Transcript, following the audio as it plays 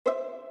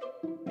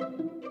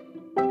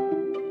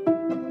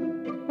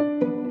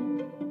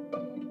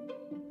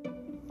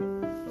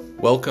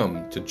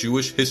Welcome to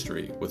Jewish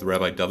History with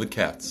Rabbi David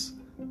Katz,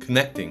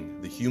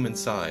 connecting the human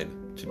side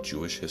to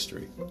Jewish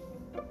history.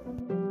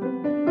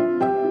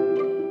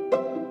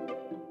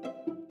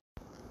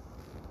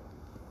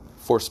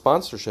 For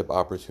sponsorship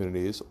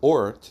opportunities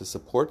or to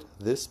support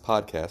this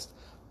podcast,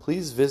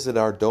 please visit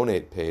our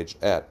donate page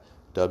at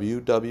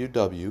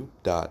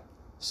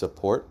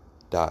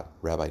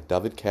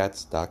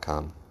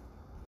www.support.rabbidavidkatz.com.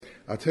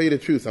 I'll tell you the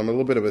truth, I'm a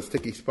little bit of a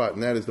sticky spot,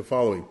 and that is the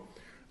following.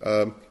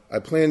 I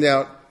planned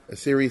out a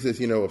series, as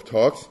you know, of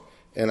talks,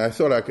 and I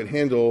thought I could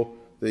handle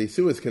the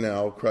Suez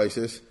Canal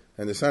crisis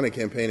and the Sinai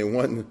campaign in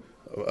one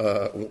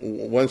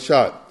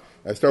shot.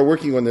 I started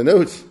working on the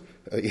notes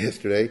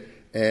yesterday,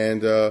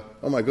 and oh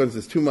my goodness,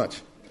 it's too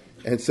much.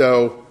 And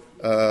so,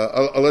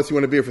 unless you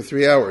want to be here for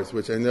 3 hours,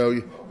 which I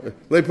know,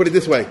 let me put it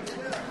this way,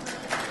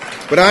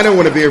 but I don't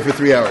want to be here for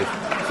 3 hours.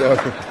 So,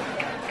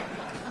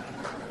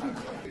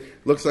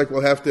 looks like we'll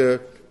have to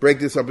break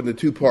this up into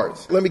two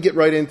parts. Let me get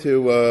right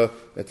into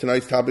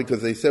tonight's topic,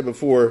 because as I said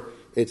before,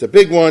 it's a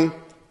big one,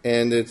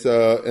 and it's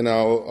and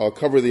I'll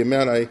cover the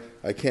amount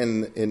I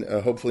can in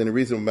hopefully in a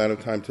reasonable amount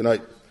of time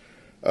tonight.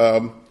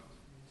 Let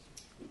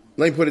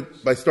me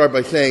start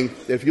by saying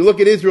that if you look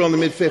at Israel in the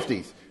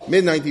mid-50s,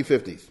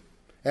 mid-1950s,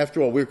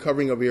 after all, we're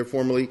covering over here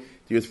formally the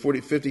years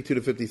 52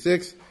 to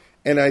 56,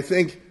 and I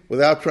think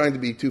without trying to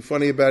be too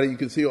funny about it, you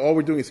can see all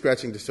we're doing is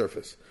scratching the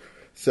surface.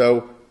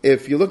 So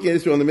if you look at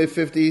Israel in the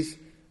mid-50s,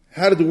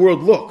 how did the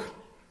world look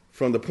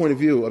from the point of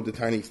view of the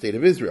tiny state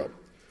of Israel?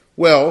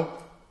 Well,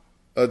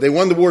 they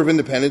won the War of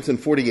Independence in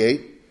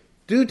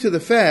 1948 due to the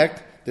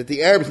fact that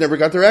the Arabs never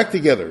got their act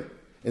together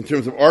in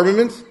terms of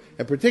armaments,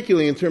 and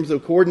particularly in terms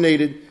of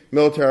coordinated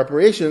military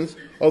operations,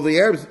 although the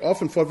Arabs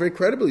often fought very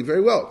credibly,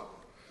 very well.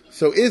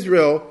 So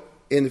Israel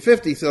in the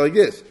 50s said like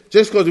this: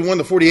 just because we won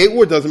the 1948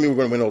 war doesn't mean we're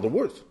going to win all the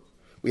wars.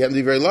 We happen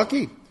to be very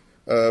lucky.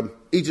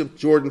 Egypt,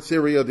 Jordan,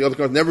 Syria, the other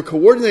countries never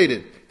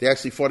coordinated. They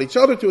actually fought each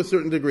other to a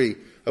certain degree.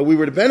 We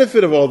were the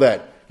benefit of all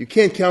that. You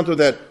can't count on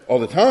that all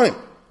the time.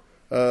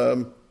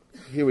 You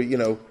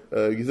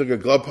look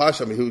at Glub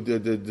Pasha,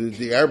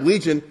 the Arab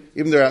Legion,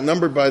 even though they're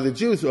outnumbered by the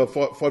Jews,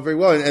 fought very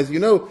well. And as you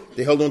know,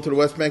 they held on to the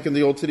West Bank and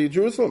the old city of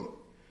Jerusalem.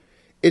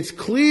 It's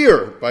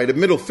clear by the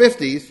middle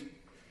 50s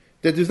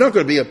that there's not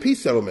going to be a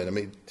peace settlement. I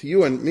mean, to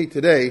you and me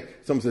today,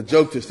 it's almost a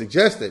joke to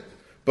suggest it.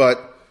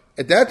 But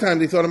at that time,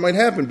 they thought it might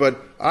happen. But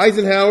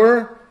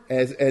Eisenhower,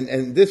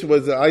 and this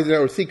was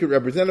Eisenhower's secret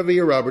representative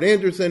here, Robert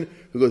Anderson,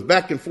 who goes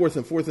back and forth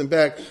and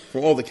back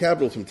from all the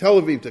capitals, from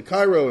Tel Aviv to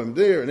Cairo and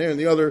there and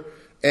the other,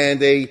 and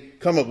they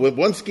come up with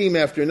one scheme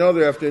after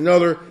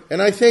another,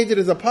 and I say that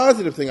as a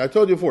positive thing. I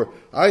told you before,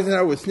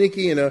 Eisenhower was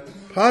sneaky in a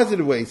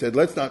positive way. He said,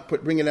 let's not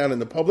bring it out in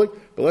the public,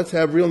 but let's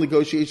have real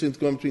negotiations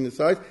going between the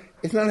sides.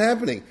 It's not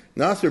happening.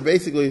 Nasser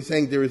basically is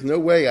saying there is no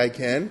way I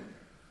can,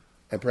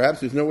 and perhaps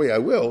there's no way I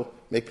will,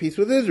 make peace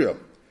with Israel.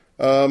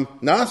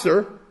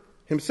 Nasser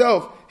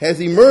himself has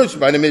emerged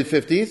by the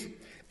mid-50s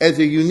as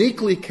a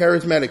uniquely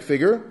charismatic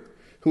figure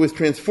who has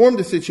transformed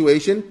the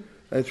situation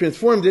and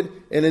transformed it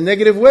in a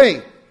negative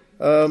way.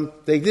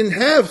 They didn't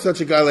have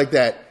such a guy like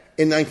that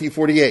in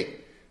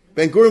 1948.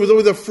 Ben-Gurion was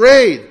always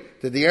afraid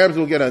that the Arabs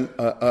will get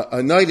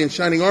a knight in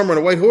shining armor on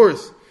a white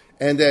horse,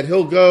 and that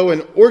he'll go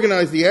and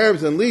organize the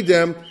Arabs and lead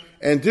them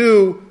and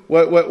do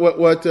what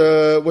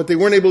they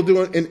weren't able to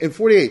do in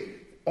 48.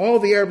 All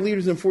the Arab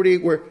leaders in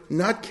 48 were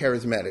not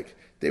charismatic.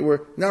 They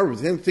were not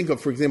representative. Think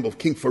of, for example, of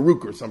King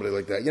Farouk or somebody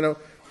like that. You know,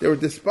 they were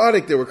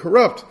despotic, they were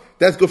corrupt.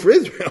 That's good for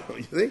Israel,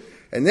 you see?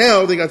 And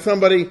now they got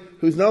somebody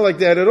who's not like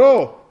that at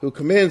all, who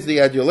commands the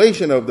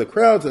adulation of the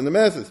crowds and the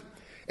masses.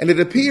 And it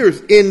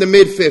appears in the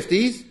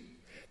mid-50s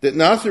that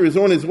Nasser is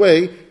on his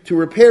way to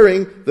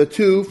repairing the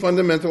two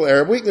fundamental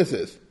Arab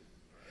weaknesses.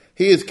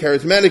 He is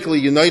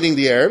charismatically uniting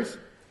the Arabs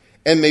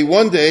and may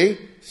one day,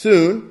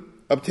 soon,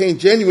 obtain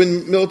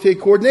genuine military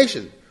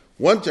coordination.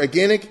 One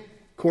gigantic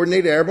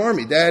coordinated Arab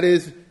army. That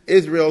is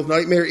Israel's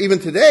nightmare even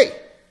today.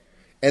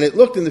 And it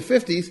looked in the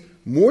 50s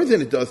more than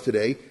it does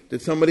today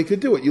that somebody could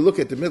do it. You look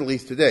at the Middle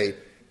East today,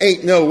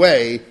 ain't no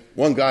way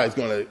one guy is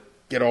going to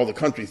get all the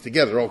countries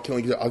together, all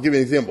killing each other. I'll give you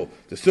an example.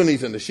 The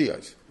Sunnis and the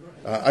Shiites.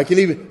 I can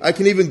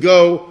even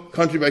go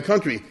country by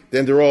country.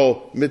 Then they're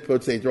all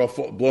mid-potent, they're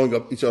all blowing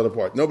up each other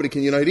apart. Nobody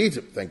can unite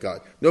Egypt, thank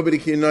God. Nobody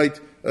can unite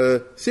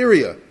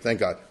Syria, thank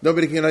God.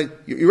 Nobody can unite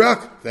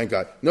Iraq, thank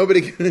God. Nobody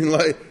can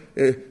unite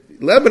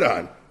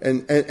Lebanon,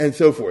 and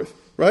so forth,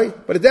 right?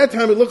 But at that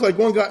time, it looked like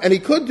one guy, and he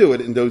could do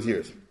it in those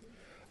years.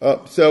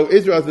 So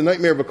Israel has the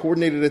nightmare of a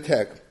coordinated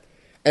attack.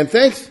 And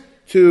thanks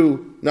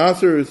to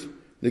Nasser's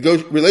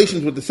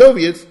relations with the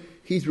Soviets,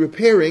 he's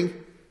repairing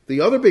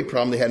the other big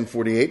problem they had in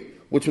 48,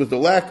 which was the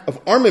lack of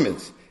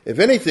armaments. If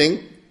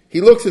anything, he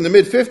looks in the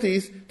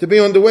mid-50s to be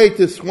on the way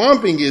to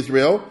swamping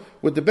Israel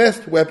with the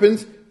best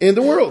weapons in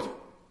the world.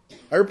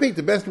 I repeat,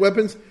 the best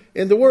weapons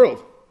in the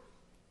world.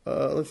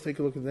 Let's take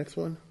a look at the next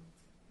one.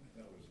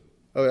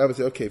 Oh, I would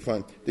say, okay,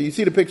 fine. You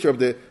see the picture of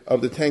the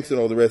tanks and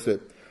all the rest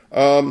of it.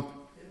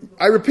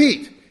 I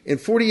repeat, in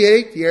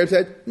 48, the Arabs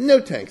had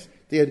no tanks.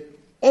 They had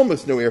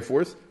almost no Air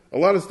Force. A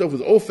lot of stuff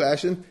was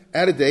old-fashioned,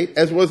 out of date,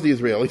 as was the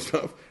Israeli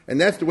stuff. And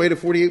that's the way the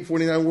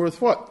 48-49 war was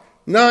fought.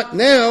 Not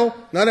now,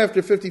 not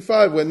after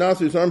 55, when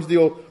Nasser's arms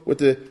deal with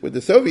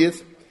the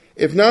Soviets.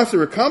 If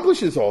Nasser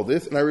accomplishes all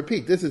this, and I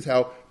repeat, this is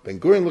how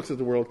Ben-Gurion looks at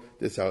the world,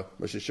 this is how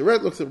Moshe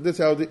Sharett looks at it, this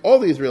is how all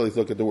the Israelis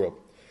look at the world.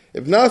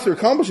 If Nasser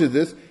accomplishes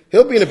this,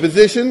 he'll be in a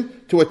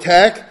position to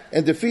attack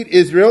and defeat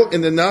Israel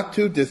in the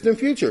not-too-distant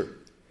future.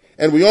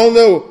 And we all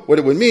know what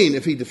it would mean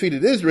if he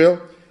defeated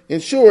Israel. In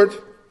short,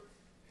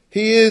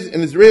 he is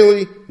an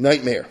Israeli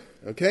nightmare.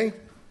 Okay?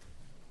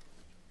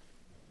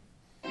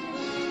 As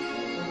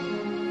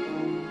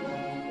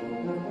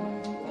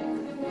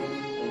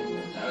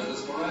the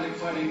sporadic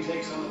fighting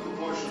takes on the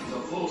proportions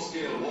of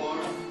full-scale war,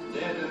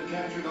 dead and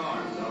captured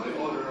arms are the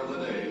order of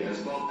the day, as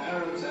both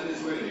Arabs and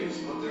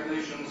Israelis put their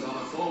nations on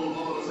a full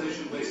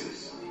mobilization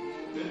basis.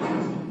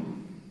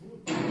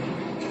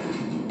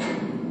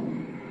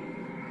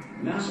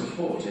 Nasser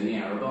fought in the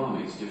Arab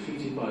armies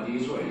defeated by the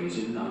Israelis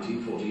in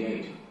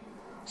 1948.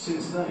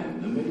 Since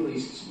then, the Middle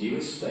East's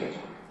newest state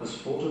has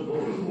fought a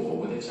border war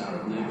with its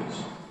Arab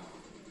neighbors.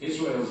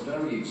 Israel's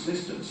very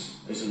existence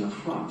is an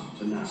affront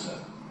to Nasser.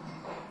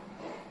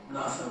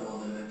 Nasser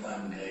was at that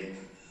time great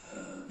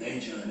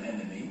danger and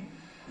enemy.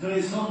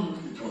 Very soon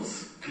it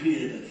was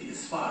clear that he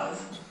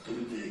aspires to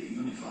be the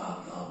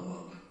unified Arab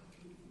world.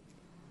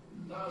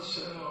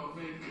 Nasser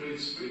made great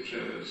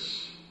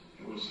speeches.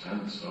 He was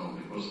handsome,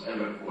 he was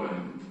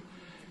eloquent,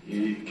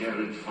 he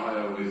carried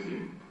fire with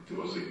him. It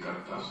was a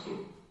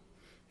catastrophe.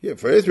 Yeah,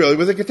 for Israel, it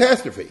was a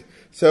catastrophe.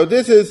 So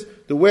this is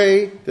the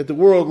way that the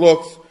world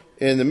looks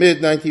in the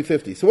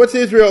mid-1950s. So what's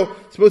Israel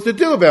supposed to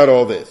do about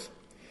all this?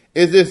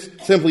 Is this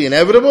simply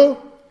inevitable,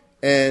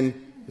 and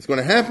it's going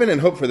to happen, and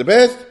hope for the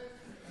best?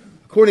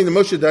 According to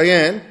Moshe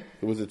Dayan,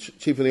 who was the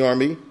chief of the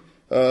army,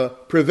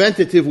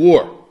 preventative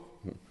war.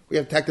 We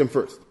have to attack them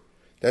first.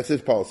 That's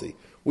his policy.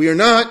 We are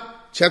not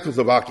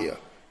Czechoslovakia.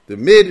 The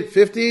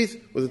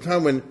mid-50s was a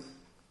time when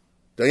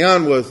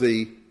Dayan was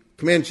the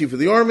commander-in-chief of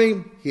the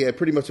army. He had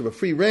pretty much of a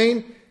free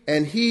reign,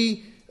 and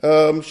he,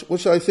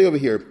 what shall I say over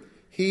here?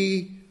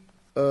 He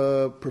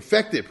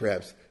perfected,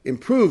 perhaps,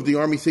 improved the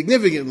army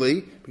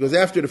significantly, because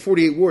after the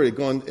 48 war,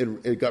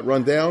 it got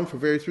run down for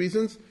various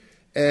reasons,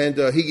 and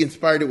he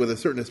inspired it with a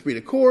certain esprit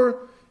de corps.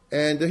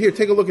 And here,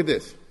 take a look at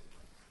this.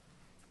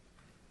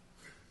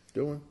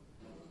 Go on.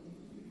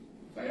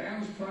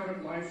 Dayan's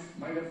private life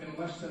might have been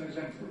less than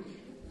exemplary,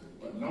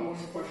 but no one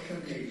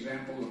questioned the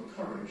example of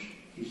courage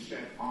he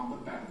set on the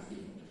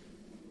battlefield.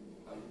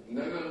 I've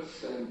never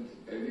sent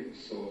any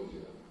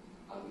soldier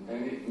on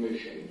any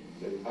mission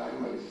that I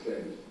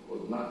myself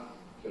was not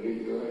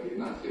really ready,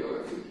 not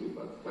theoretically,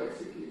 but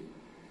practically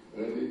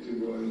ready to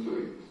go and do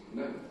it.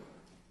 Never.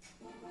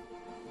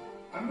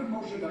 Under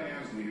Moshe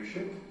Dayan's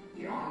leadership,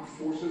 the armed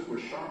forces were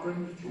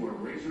sharpened to a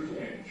razor's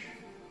edge.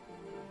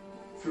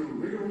 Through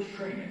rigorous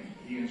training,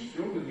 he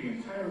instilled in the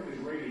entire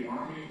Israeli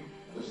army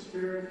the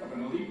spirit of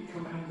an elite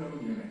commando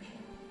unit.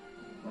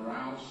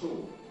 Morale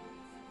soared.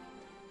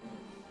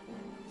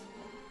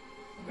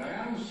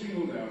 Dayan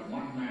singled out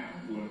one man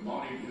who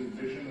embodied his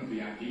vision of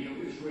the ideal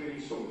Israeli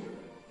soldier,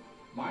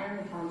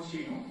 Meir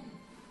Har-Zion,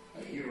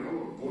 a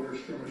hero of border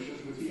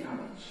skirmishes with the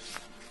Arabs.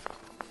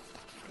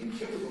 In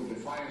typical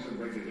defiance of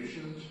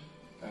regulations,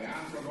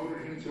 Dayan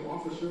promoted him to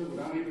officer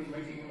without even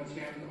making him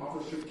attend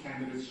officer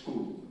candidate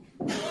school.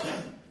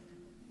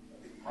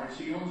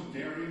 Har-Zion's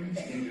daring,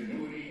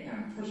 ingenuity,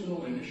 and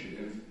personal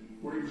initiative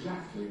were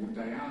exactly what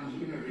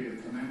Dayan's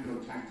innovative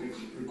commando tactics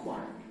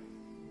required.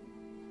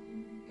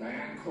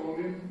 Dayan called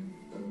him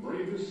the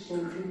bravest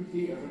soldier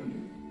he ever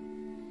knew.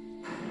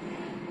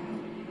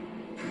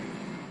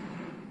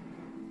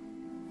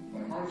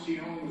 When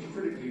Har-Zion was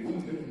critically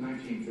wounded in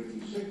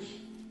 1956,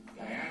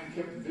 Dayan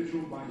kept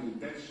vigil by his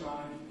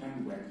bedside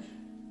and wept.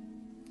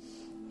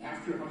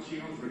 After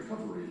Har-Zion's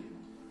recovery,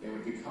 they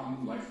would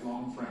become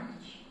lifelong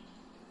friends.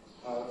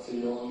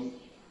 Har-Zion,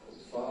 the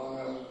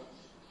farmer,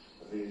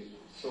 the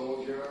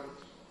soldier,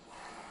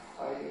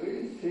 I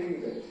really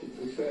think that he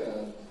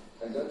preferred,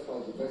 and that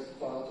was the best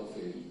part of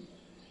him,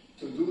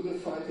 to do the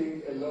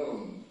fighting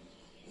alone.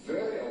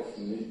 Very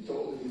often he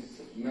told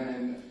his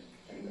men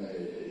in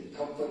a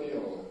company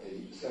or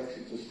a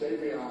section to stay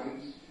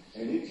behind,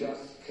 and he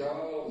just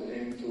crawled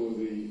into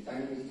the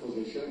enemy's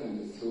position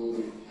and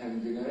threw the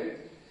hand grenade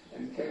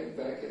and came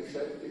back and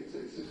said,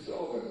 it's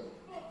over.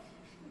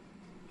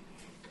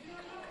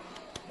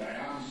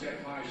 Dayan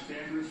set high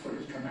standards for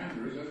his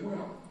commanders as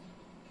well.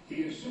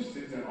 He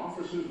insisted that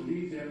officers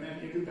lead their men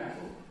into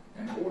battle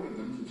and ordered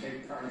them to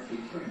take part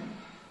in training.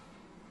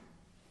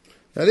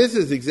 Now this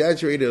is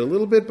exaggerated a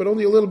little bit, but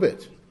only a little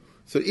bit.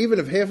 So even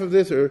if half of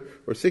this or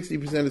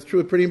 60% is true,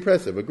 it's pretty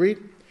impressive. Agreed?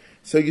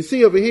 So you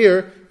see over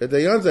here that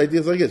Dayan's idea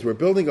is like this. We're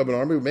building up an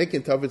army, we're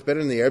making it tough, it's better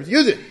than the Arabs.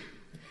 Use it!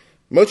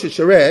 Moshe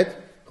Sharett,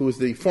 who was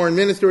the foreign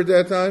minister at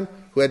that time,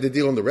 who had to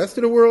deal in the rest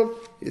of the world,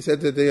 he said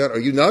to Dayan, are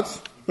you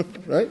nuts?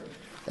 Right?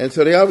 And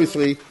so they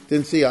obviously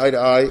didn't see eye to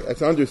eye.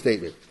 That's an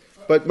understatement.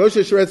 But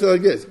Moshe Sharett said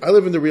like this, I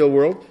live in the real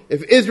world.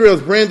 If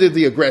Israel's branded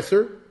the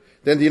aggressor,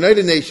 then the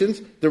United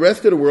Nations, the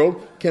rest of the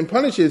world, can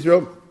punish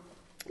Israel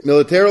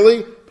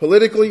militarily,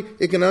 politically,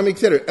 economically,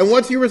 etc. And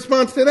what's your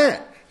response to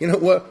that?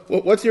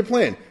 What's your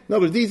plan? In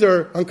other words, these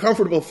are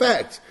uncomfortable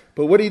facts.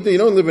 But what do? You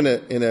don't live in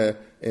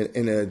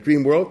a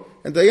dream world.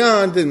 And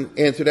Dayan didn't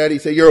answer that. He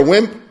said, "You're a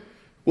wimp.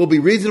 We'll be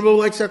reasonable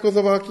like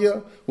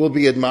Czechoslovakia. We'll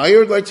be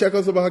admired like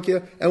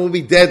Czechoslovakia, and we'll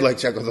be dead like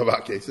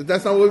Czechoslovakia." He said,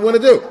 "That's not what we want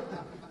to do."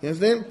 You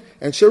understand?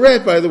 And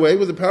Sharet, by the way,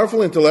 was a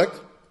powerful intellect.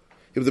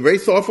 He was a very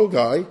thoughtful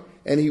guy,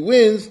 and he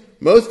wins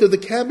most of the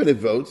cabinet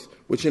votes,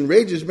 which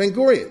enrages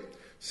Ben-Gurion.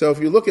 So if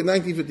you look at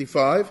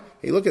 1955,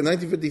 you look at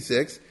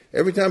 1956,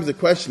 every time there's a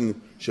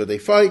question, should they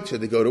fight, should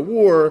they go to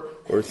war,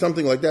 or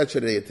something like that,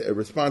 should they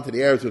respond to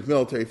the Arabs with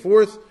military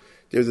force,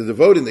 there's a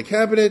vote in the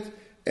cabinet,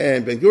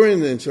 and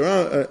Ben-Gurion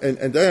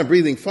and Dayan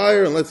breathing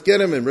fire, and let's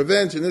get him, and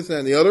revenge, and this, that,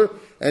 and the other.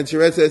 And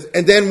Sharet says,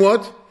 and then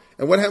what?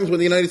 And what happens when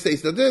the United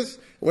States does this?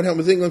 And what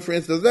happens when England,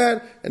 France does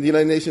that? And the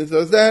United Nations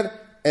does that?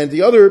 And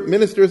the other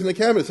ministers in the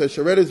cabinet says,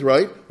 Sharet is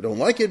right. We don't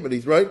like it, but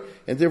he's right.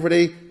 And therefore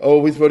they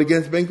always vote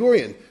against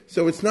Ben-Gurion.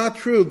 So it's not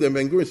true that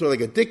Ben-Gurion is sort of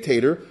like a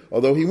dictator,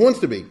 although he wants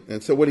to be.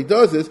 And so what he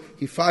does is,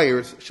 he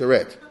fires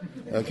Sharet.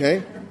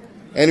 Okay?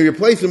 And he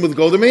replaces him with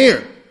Golda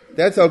Meir.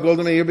 That's how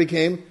Golda Meir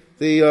became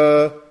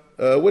the,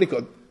 what do you call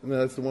it? No,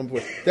 that's the one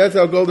point. That's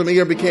how Golda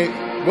Meir became,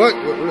 what?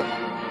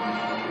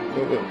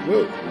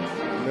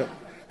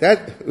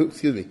 No.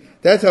 Excuse me.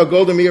 That's how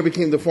Golda Meir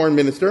became the foreign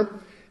minister.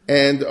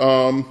 And,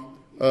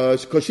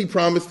 because she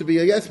promised to be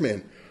a yes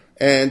man.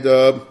 And,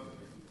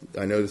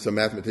 I know there's some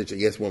mathematician,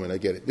 yes woman, I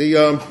get it.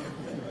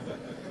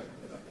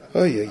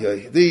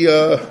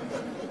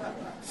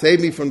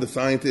 Save me from the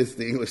scientists,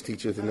 the English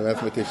teachers, and the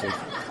mathematicians.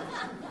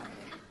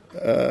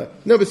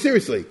 No, but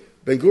seriously,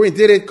 Ben-Gurion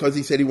did it because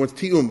he said he wants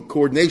tiyum,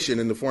 coordination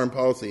in the foreign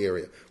policy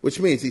area, which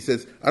means he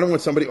says, I don't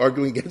want somebody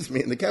arguing against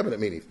me in the cabinet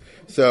meetings.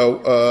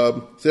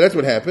 So that's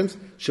what happens.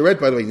 Sharet,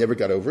 by the way, never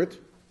got over it.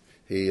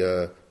 He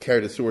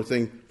carried a sore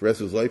thing for the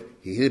rest of his life.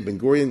 He hated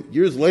Ben-Gurion.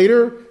 Years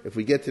later, if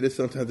we get to this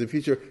sometime in the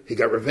future, he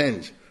got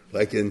revenge,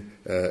 like in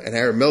an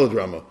Arab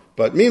melodrama.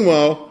 But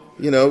meanwhile,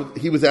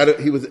 he was out of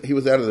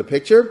the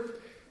picture.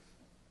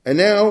 And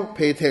now,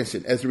 pay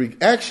attention. As a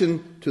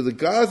reaction to the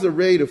Gaza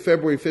raid of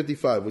February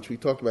 55, which we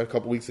talked about a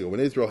couple weeks ago, when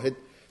Israel hit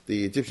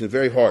the Egyptians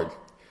very hard,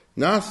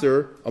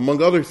 Nasser,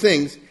 among other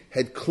things,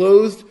 had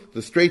closed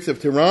the Straits of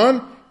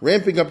Tiran,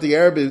 ramping up the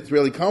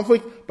Arab-Israeli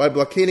conflict by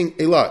blockading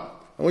Eilat.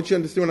 I want you to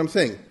understand what I'm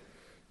saying.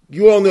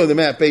 You all know the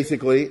map,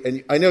 basically,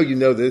 and I know you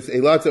know this.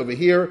 Eilat's over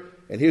here,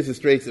 and here's the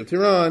Straits of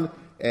Tiran,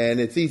 and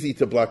it's easy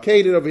to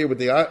blockade it over here with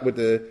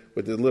the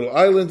little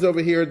islands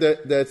over here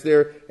that's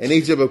there. And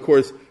Egypt, of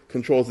course,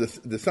 controls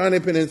the Sinai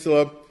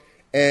Peninsula.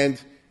 And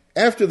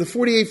after the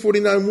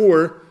 48-49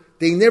 war,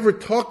 they never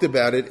talked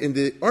about it in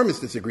the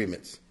armistice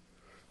agreements.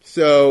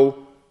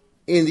 So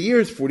in the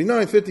years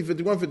 49, 50,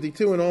 51,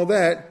 52, and all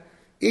that,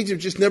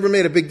 Egypt just never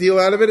made a big deal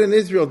out of it, and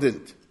Israel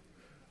didn't.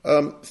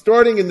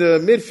 Starting in the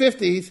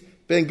mid-50s,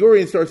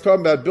 Ben-Gurion starts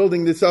talking about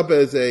building this up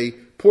as a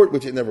port,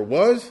 which it never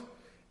was.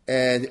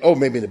 And,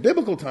 maybe in the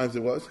biblical times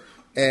it was.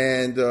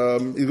 And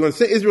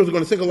Israel's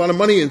going to sink a lot of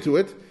money into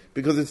it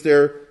because it's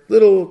their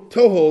little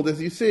toehold,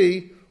 as you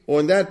see,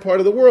 on that part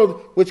of the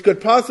world, which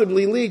could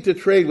possibly lead to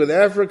trade with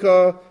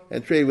Africa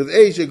and trade with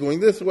Asia going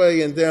this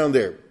way and down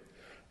there.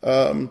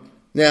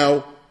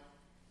 Now,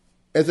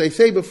 as I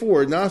say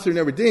before, Nasser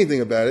never did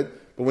anything about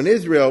it, but when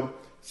Israel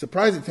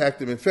surprise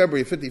attacked him in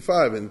February of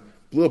 55 and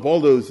blew up all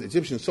those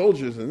Egyptian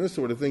soldiers and this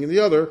sort of thing and the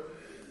other,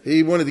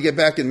 he wanted to get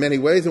back in many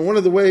ways, and one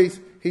of the ways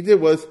he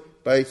did was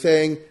by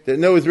saying that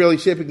no Israeli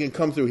shipping can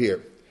come through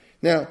here.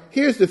 Now,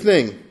 here's the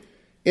thing.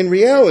 In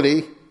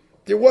reality,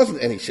 there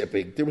wasn't any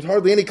shipping. There was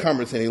hardly any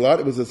commerce in Eilat.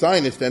 It was a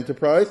Zionist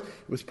enterprise.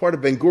 It was part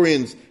of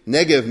Ben-Gurion's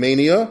Negev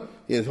mania,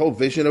 his whole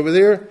vision over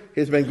there.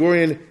 Here's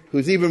Ben-Gurion,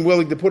 who's even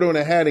willing to put on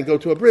a hat and go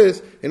to a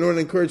bris in order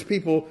to encourage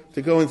people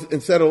to go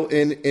and settle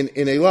in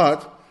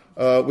Eilat,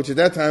 which at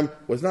that time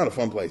was not a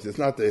fun place. It's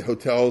not the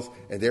hotels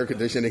and the air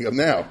conditioning of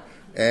now.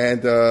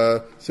 And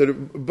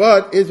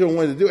but Israel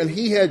wanted to do it, and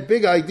he had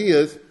big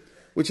ideas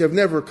which have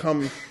never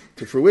come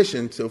to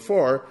fruition so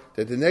far,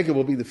 that the Negev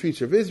will be the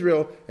future of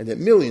Israel, and that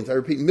millions, I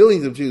repeat,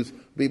 millions of Jews will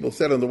be able to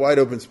settle in the wide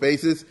open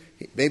spaces.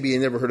 Maybe you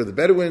never heard of the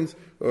Bedouins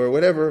or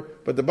whatever,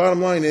 but the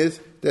bottom line is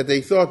that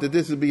they thought that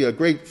this would be a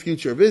great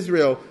future of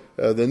Israel.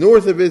 The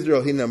north of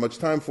Israel, he didn't have much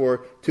time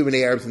for, too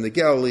many Arabs in the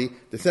Galilee.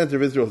 The center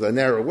of Israel is a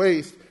narrow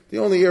waste. The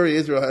only area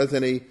Israel has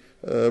any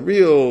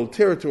real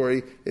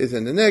territory is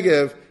in the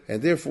Negev,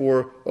 and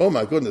therefore, oh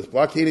my goodness,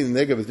 blockading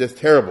the Negev is just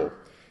terrible.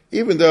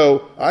 Even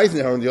though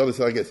Eisenhower on the other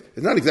side, I guess,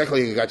 it's not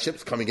exactly you got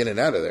ships coming in and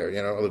out of there,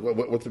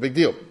 what's the big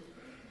deal?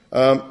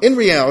 In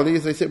reality,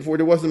 as I said before,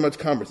 there wasn't much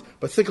commerce.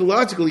 But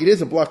psychologically, it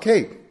is a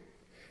blockade.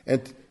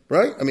 And,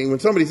 right? I mean, when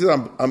somebody says,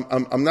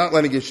 I'm not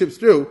letting your ships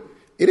through,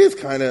 it is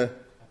kind of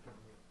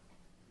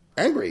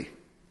angry.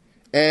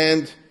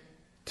 And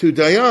to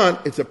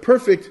Dayan, it's a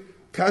perfect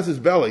casus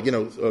belli,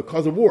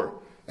 cause of war.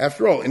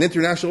 After all, in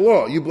international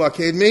law, you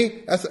blockade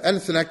me, and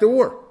it's an act of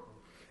war.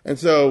 And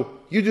so,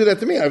 you do that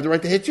to me, I have the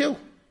right to hit you.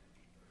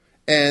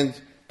 And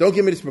don't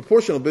give me this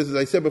proportional business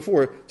I said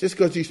before. Just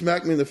because you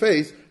smack me in the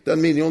face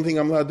doesn't mean the only thing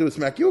I'm allowed to do is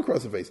smack you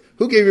across the face.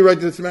 Who gave you the right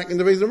to smack me in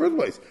the face in the first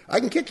place? I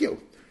can kick you.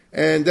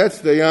 And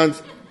that's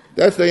Dayan's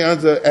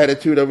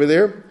attitude over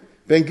there.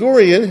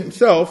 Ben-Gurion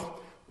himself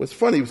was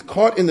funny. He was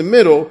caught in the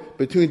middle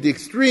between the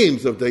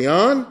extremes of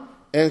Dayan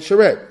and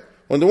Sharet.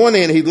 On the one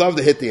hand, he'd love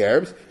to hit the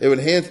Arabs. It would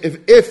enhance,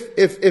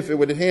 if it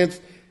would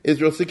enhance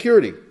Israel's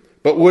security.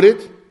 But would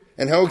it?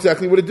 And how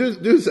exactly would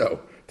it do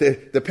so?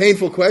 The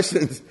painful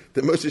questions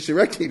that Moshe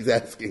Sharet keeps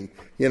asking.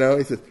 He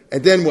says,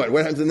 and then what?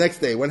 What happens the next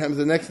day? What happens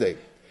the next day?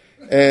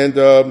 And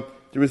the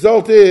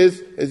result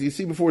is, as you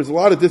see before, there's a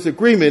lot of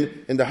disagreement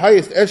in the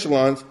highest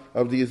echelons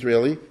of the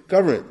Israeli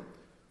government.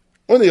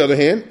 On the other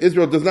hand,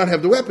 Israel does not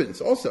have the weapons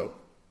also.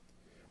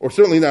 Or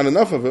certainly not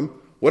enough of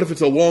them. What if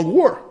it's a long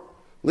war?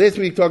 Last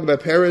week we talked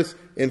about Paris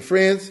in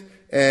France,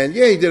 and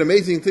he did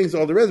amazing things,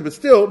 all the rest, but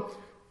still,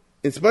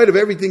 in spite of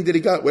everything that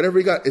he got, whatever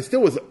he got, it still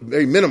was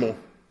very minimal.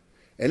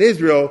 And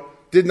Israel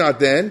did not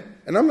then,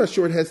 and I'm not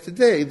sure it has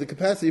today, the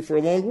capacity for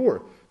a long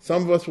war.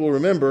 Some of us will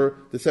remember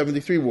the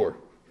 73 war,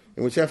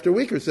 in which after a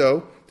week or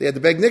so, they had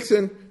to beg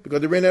Nixon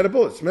because they ran out of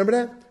bullets. Remember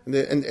that?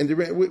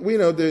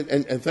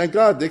 And thank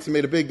God Nixon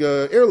made a big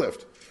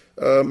airlift.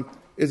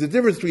 There's a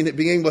difference between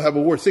being able to have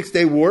a war,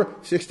 6-day war.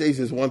 6 days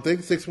is one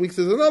thing, 6 weeks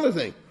is another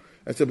thing.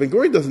 And so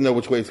Ben-Gurion doesn't know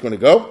which way it's going to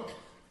go.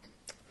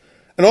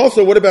 And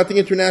also, what about the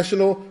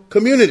international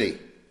community?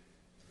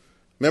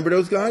 Remember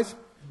those guys?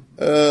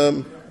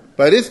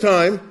 By this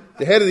time,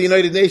 the head of the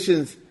United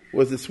Nations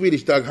was the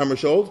Swedish Dag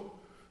Hammarskjöld,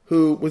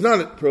 who was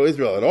not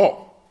pro-Israel at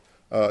all.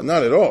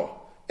 Not at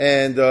all.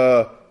 And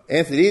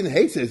Anthony Eden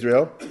hates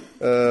Israel.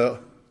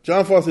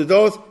 John Foster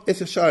Dulles,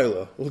 it's a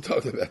Shiloh. We'll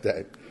talk about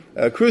that.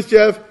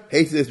 Khrushchev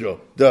hates Israel.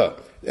 Duh.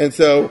 And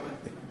so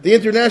the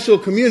international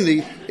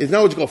community is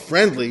not what you call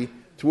friendly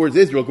towards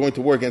Israel going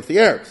to war against the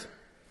Arabs.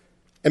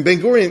 And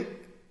Ben-Gurion,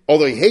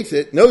 although he hates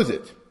it, knows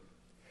it.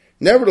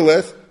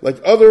 Nevertheless,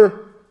 like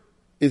other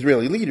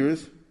Israeli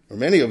leaders, or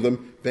many of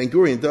them,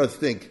 Ben-Gurion does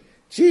think,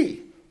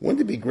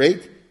 wouldn't it be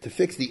great to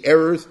fix the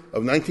errors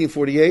of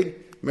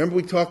 1948? Remember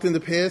we talked in the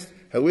past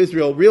how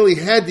Israel really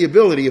had the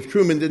ability, if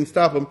Truman didn't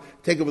stop him, to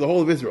take over the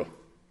whole of Israel.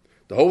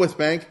 The whole West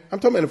Bank, I'm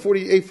talking about in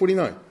 48,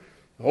 49.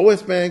 The whole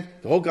West Bank,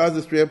 the whole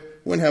Gaza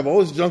Strip, wouldn't have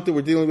all this junk that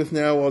we're dealing with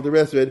now, all the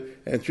rest of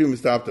it, and Truman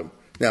stopped him.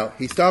 Now,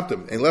 he stopped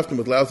them and left them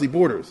with lousy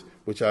borders,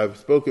 which I've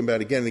spoken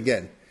about again and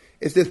again.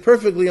 It's just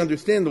perfectly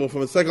understandable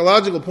from a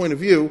psychological point of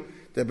view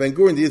that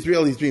Ben-Gurion, the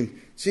Israelis, dreamed,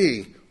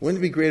 wouldn't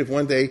it be great if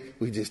one day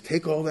we could just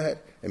take all that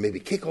and maybe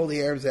kick all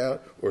the Arabs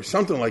out or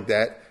something like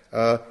that?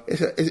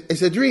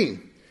 It's a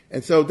dream.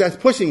 And so that's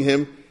pushing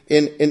him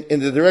in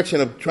the direction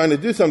of trying to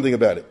do something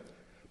about it.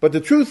 But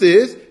the truth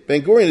is,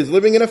 Ben-Gurion is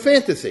living in a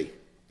fantasy.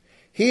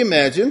 He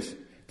imagines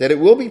that it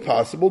will be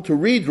possible to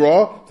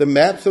redraw the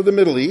maps of the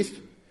Middle East,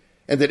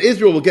 and that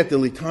Israel will get the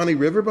Litani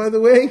River, by the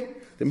way,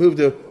 to move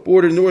the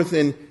border north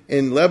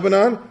in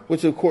Lebanon,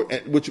 which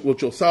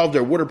will solve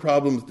their water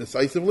problems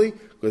decisively,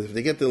 because if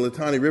they get the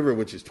Litani River,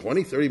 which is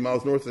 20, 30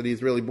 miles north of the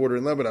Israeli border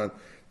in Lebanon,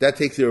 that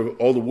takes care of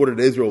all the water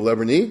that Israel will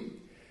ever need.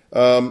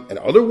 And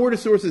other water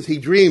sources, he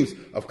dreams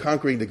of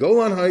conquering the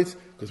Golan Heights,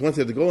 because once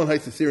you have the Golan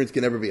Heights, the Syrians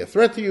can never be a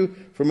threat to you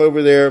from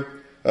over there.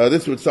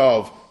 This would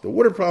solve the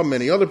water problem,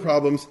 many other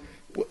problems.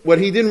 What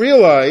he didn't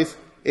realize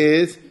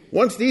is,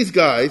 once these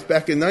guys,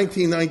 back in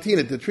 1919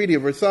 at the Treaty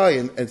of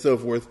Versailles and so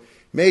forth,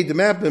 made the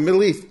map of the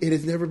Middle East, it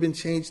has never been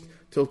changed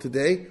till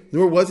today,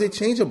 nor was it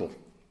changeable.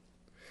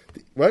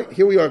 Right?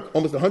 Here we are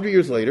almost 100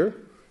 years later,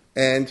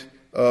 and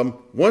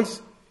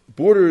once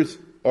borders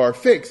are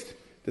fixed,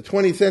 the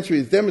 20th century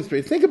is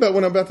demonstrated. Think about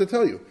what I'm about to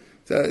tell you.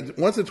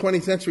 Once the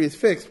 20th century is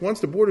fixed, once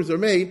the borders are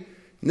made,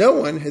 no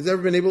one has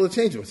ever been able to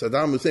change them.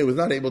 Saddam Hussein was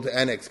not able to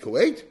annex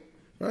Kuwait,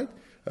 right?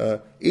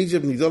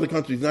 Egypt and these other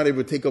countries not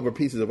able to take over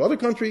pieces of other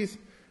countries.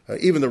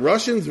 Even the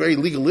Russians, very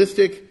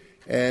legalistic,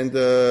 and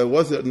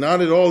was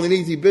not at all an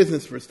easy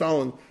business for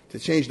Stalin to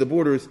change the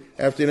borders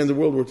after the end of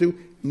World War II,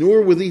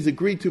 nor were these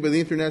agreed to by the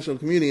international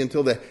community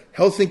until the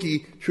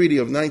Helsinki Treaty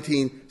of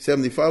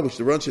 1975, which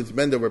the Russians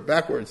bend over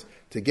backwards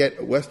to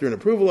get Western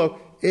approval of.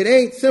 It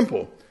ain't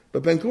simple.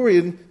 But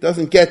Ben-Gurion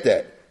doesn't get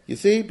that, you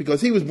see,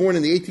 because he was born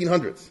in the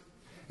 1800s,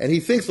 and he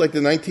thinks like the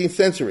 19th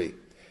century.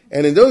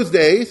 And in those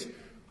days,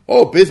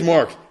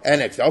 Bismarck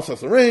annexed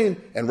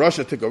Alsace-Lorraine, and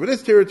Russia took over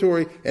this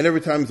territory, and every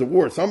time there's a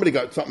war, somebody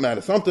got something out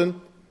of something,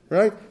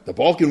 right? The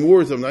Balkan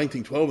Wars of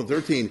 1912 and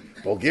 13,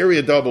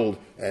 Bulgaria doubled,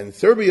 and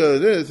Serbia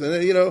this, and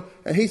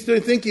and he's still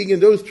thinking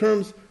in those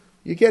terms.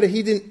 You get it?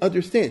 He didn't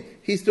understand.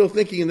 He's still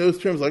thinking in those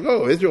terms like,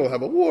 Israel will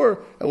have a war,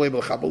 and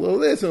we'll have a little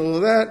this and a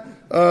little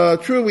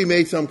that. True, we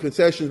made some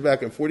concessions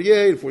back in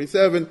 48,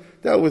 47.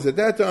 That was at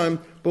that time,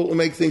 but we'll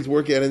make things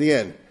work out in the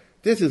end.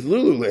 This is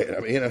Lululand.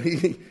 I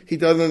mean, he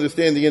doesn't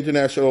understand the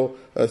international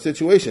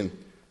situation.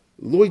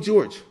 Lloyd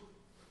George,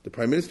 the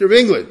Prime Minister of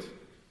England,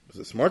 was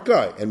a smart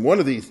guy, and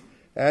one of these,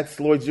 that's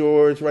Lloyd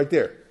George right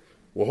there.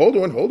 Well, hold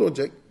on,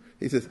 Jake.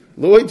 He says,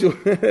 Lloyd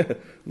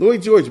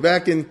George,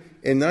 back in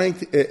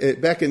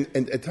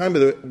the time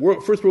of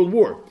the First World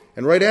War,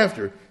 and right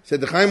after,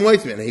 said to Chaim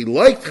Weizmann, and he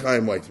liked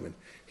Chaim Weizmann.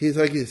 He's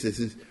like, he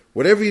says,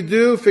 Whatever you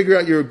do, figure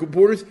out your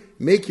borders,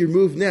 make your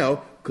move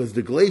now, because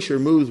the glacier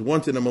moves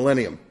once in a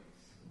millennium.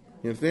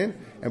 You understand?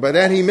 And by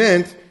that he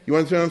meant, you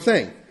understand what I'm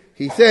saying?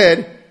 He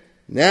said,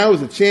 now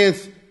is a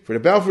chance for the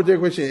Balfour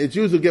Declaration. The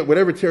Jews will get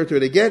whatever territory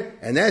they get,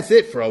 and that's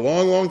it for a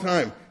long, long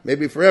time,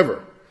 maybe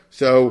forever.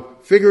 So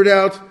figure it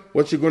out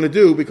what you're going to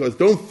do, because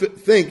don't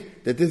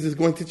think that this is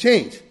going to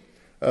change.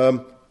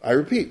 I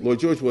repeat, Lloyd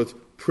George was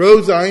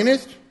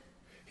pro-Zionist.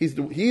 He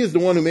is the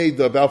one who made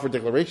the Balfour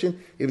Declaration,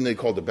 even though they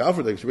called it the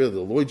Balfour Declaration, really the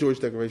Lloyd George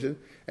Declaration.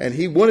 And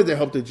he wanted to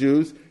help the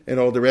Jews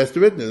and all the rest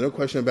of it. There's no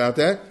question about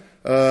that.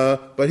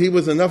 But he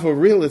was enough of a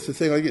realist to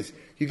say like this,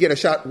 you get a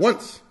shot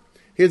once.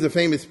 Here's a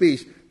famous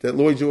speech that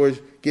Lloyd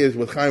George gives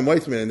with Chaim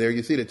Weizmann in there.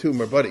 You see the two of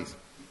them are buddies.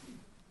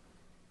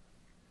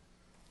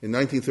 In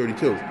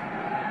 1932.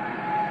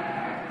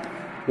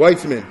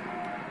 Weizmann.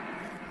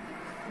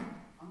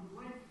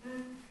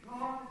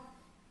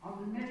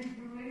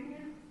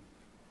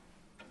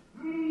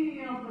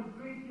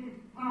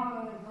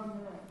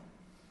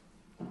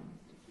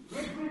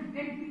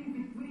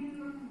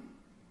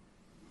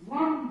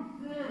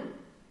 One-third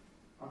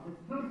of the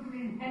total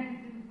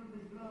inhabitants of the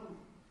globe.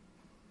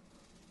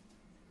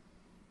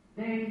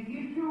 They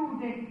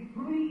issued a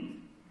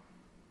decree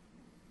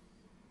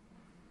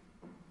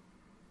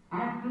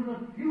as to the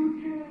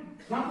future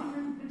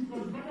governance and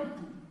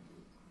development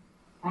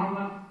of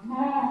a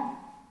small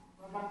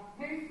but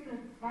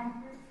faithless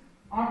country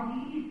on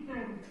the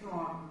eastern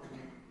shore of the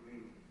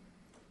Mediterranean.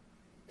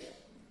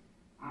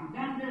 And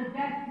under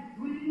that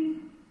decree,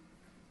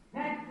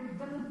 that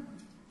development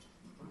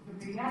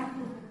to be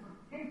under the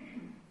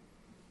protection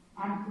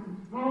and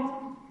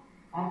control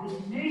of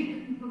the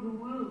nations of the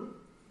world.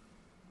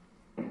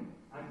 A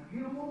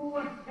Jew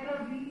at Tel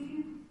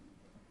Aviv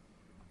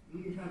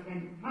is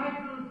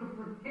entitled to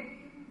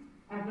protection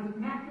as a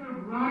matter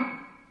of right,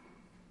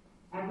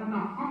 as a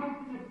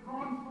Mohammedan at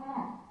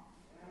Cornwall.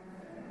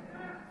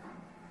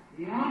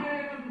 The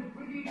honor of the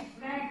British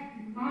flag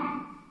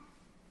demands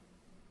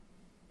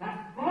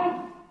that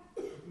both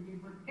should be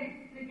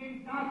protected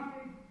against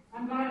outrage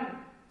and violence.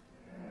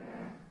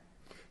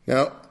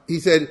 Now, he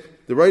said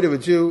the right of a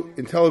Jew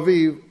in Tel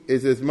Aviv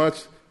is as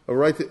much a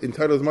right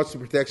entitled as much to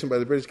protection by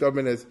the British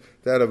government as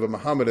that of a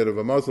Mohammedan, of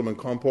a Muslim in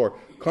Kanpur.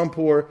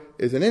 Kanpur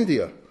is in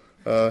India.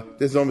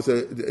 This is almost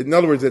in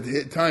other words, at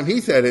the time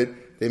he said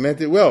it, they meant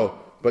it well.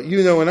 But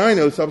you know and I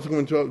know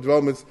subsequent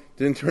developments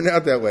didn't turn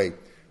out that way.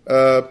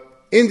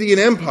 Indian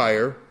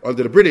Empire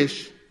under the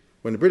British,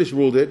 when the British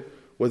ruled it,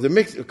 was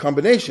a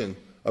combination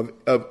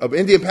of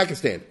India and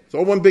Pakistan. It's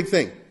all one big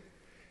thing.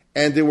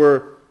 And there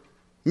were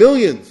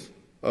millions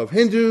of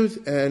Hindus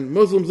and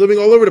Muslims living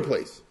all over the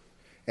place.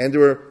 And there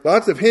were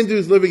lots of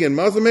Hindus living in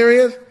Muslim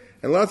areas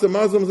and lots of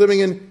Muslims living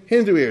in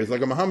Hindu areas,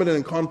 like a Mohammedan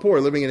in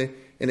Kanpur living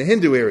in a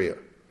Hindu area.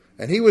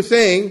 And he was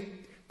saying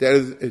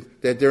that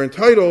they're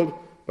entitled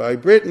by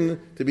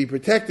Britain to be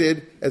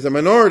protected as a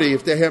minority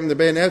if they happen to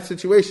be in that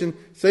situation,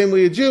 same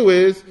way a Jew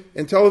is,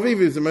 and Tel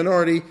Aviv is a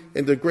minority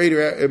in the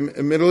greater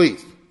Middle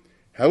East.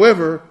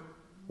 However,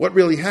 what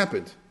really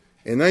happened?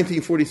 In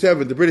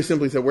 1947, the British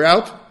simply said, we're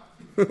out,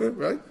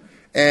 right?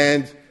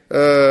 And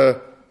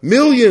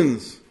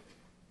millions,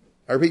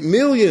 I repeat,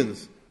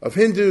 millions of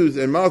Hindus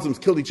and Muslims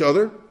killed each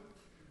other.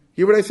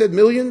 Hear what I said,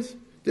 millions?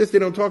 This they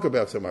don't talk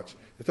about so much.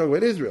 They talk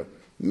about Israel.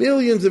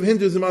 Millions of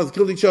Hindus and Muslims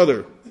killed each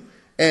other.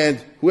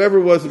 And whoever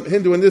was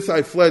Hindu on this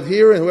side fled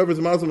here, and whoever was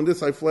Muslim on this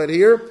side fled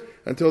here,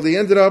 until they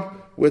ended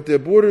up with the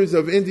borders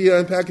of India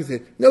and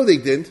Pakistan. No, they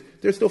didn't.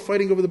 They're still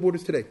fighting over the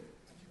borders today.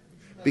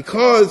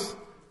 Because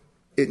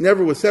it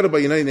never was settled by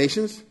the United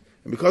Nations,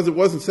 and because it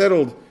wasn't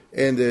settled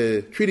in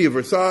the Treaty of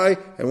Versailles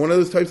and one of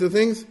those types of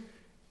things,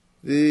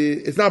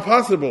 it's not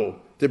possible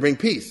to bring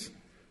peace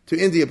to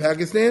India and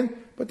Pakistan,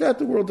 but that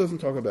the world doesn't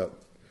talk about.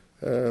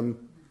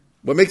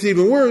 What makes it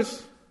even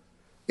worse,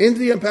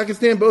 India and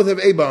Pakistan both have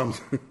A-bombs.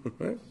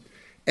 Right?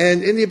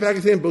 And India and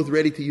Pakistan both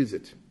ready to use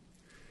it.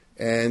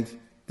 And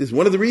this is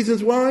one of the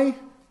reasons why,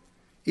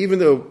 even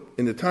though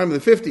in the time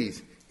of the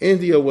 50s,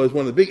 India was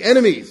one of the big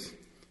enemies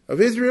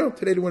of Israel,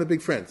 today they're one of the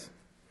big friends.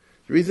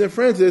 The reason they're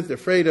friends is they're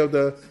afraid of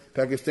the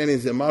Pakistanis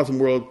in the Muslim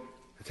world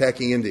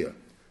attacking India.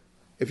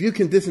 If you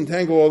can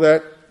disentangle all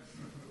that,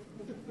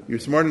 you're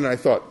smarter than I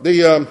thought.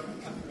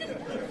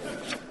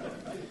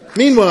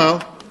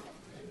 Meanwhile,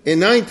 in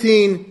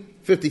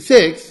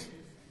 1956,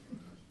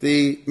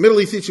 the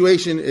Middle East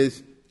situation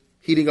is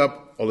heating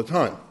up all the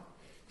time.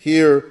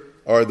 Here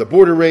are the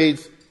border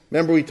raids.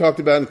 Remember we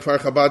talked about in Kfar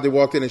Chabad, they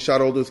walked in and shot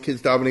all those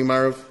kids davening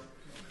Maariv,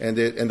 and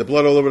the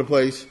blood all over the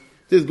place.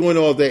 This is going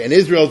all day. And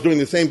Israel's doing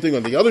the same thing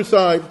on the other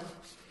side.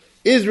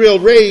 Israel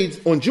raids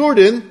on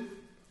Jordan,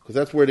 because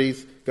that's where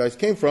these guys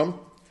came from,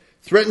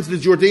 threatens the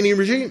Jordanian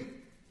regime,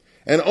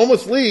 and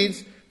almost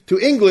leads to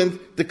England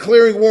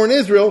declaring war on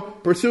Israel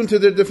pursuant to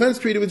their defense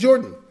treaty with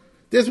Jordan.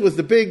 This was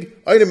the big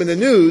item in the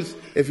news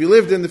if you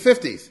lived in the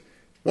 50s.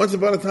 Once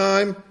upon a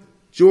time,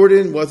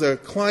 Jordan was a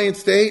client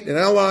state, an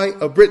ally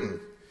of Britain.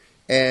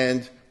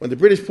 And when the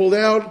British pulled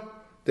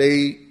out,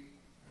 they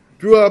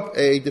drew up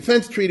a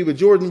defense treaty with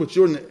Jordan, which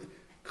Jordan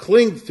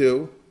clinged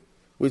to,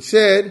 which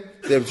said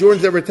that if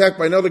Jordan's ever attacked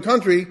by another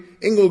country,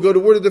 England will go to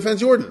war to defend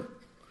Jordan.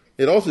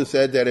 It also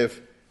said that if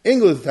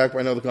England is attacked by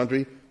another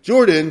country,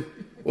 Jordan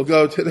will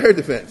go to their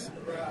defense.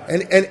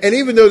 And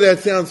even though that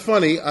sounds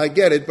funny, I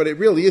get it, but it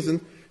really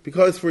isn't,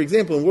 because, for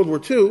example, in World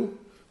War II,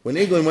 when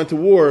England went to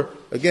war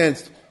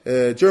against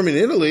Germany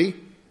and Italy,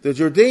 the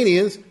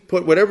Jordanians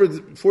put whatever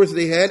forces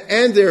they had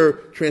and their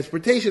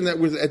transportation that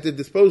was at the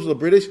disposal of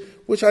British,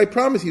 which I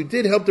promise you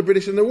did help the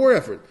British in their war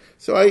effort.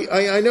 So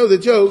I know the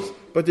jokes,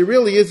 but there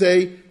really is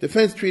a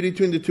defense treaty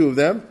between the two of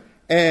them,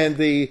 and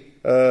the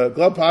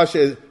Glubb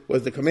Pasha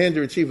was the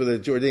commander-in-chief of the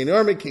Jordanian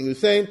army, King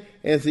Hussein,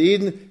 and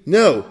Eden.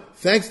 No,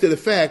 thanks to the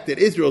fact that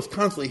Israel is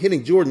constantly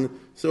hitting Jordan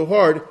so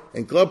hard,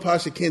 and Glubb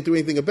Pasha can't do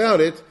anything about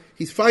it,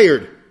 he's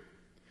fired.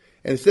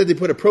 And instead they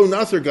put a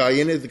pro-Nasser guy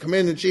in as the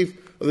commander-in-chief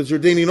of the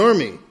Jordanian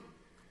army.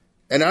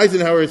 And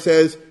Eisenhower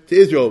says to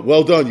Israel,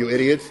 well done, you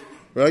idiots.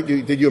 Right?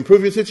 Did you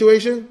improve your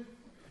situation?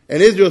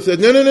 And Israel said,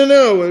 no.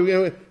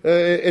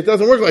 It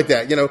doesn't work like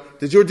that.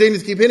 The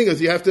Jordanians keep hitting us.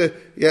 You have to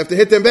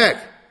hit them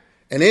back.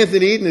 And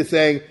Anthony Eden is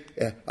saying,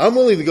 I'm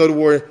willing to go to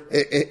war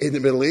in the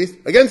Middle East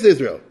against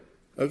Israel.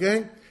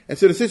 Okay? And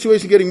so the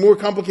situation is getting more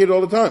complicated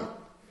all the time.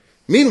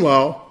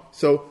 Meanwhile,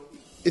 so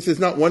this is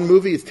not one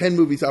movie, it's 10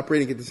 movies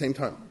operating at the same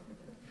time.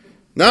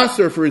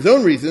 Nasser, for his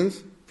own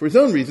reasons,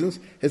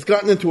 has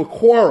gotten into a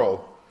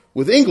quarrel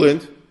with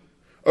England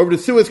over the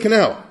Suez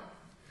Canal.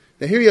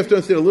 Now here you have to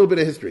understand a little bit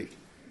of history.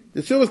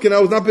 The Suez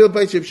Canal was not built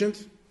by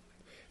Egyptians.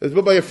 It was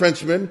built by a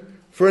Frenchman,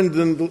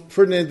 Ferdinand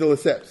de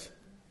Lesseps.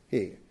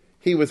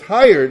 He was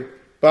hired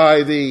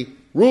by the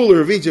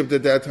ruler of Egypt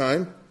at that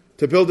time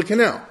to build the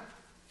canal.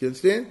 You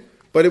understand?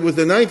 But it was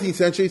the 19th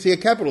century, so you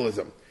had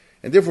capitalism.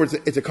 And therefore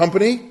it's a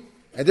company,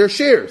 and there are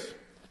shares.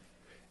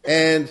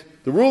 And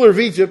the ruler of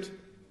Egypt,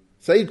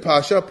 Said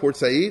Pasha, Port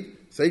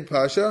Said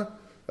Pasha,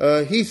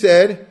 he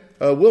said,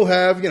 we'll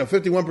have,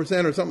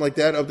 51% or something like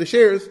that of the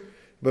shares,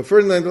 but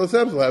Ferdinand de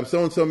Lesseps will have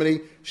so and so many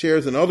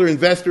shares, and other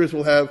investors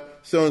will have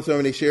so and so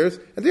many shares,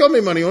 and they all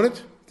made money on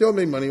it.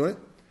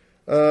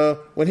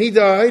 When he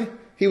died,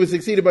 he was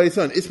succeeded by his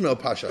son, Ismail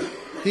Pasha.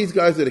 These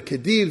guys are the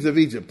Khedives of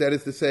Egypt. That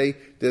is to say,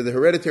 they're the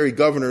hereditary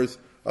governors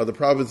of the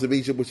province of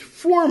Egypt, which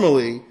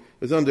formally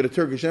was under the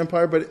Turkish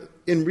Empire, but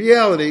in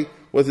reality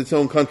was its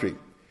own country.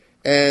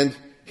 And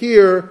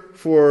here,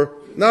 for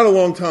not a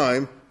long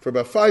time, for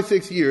about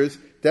 5-6 years,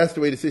 that's the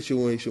way the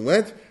situation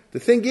went. The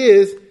thing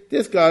is,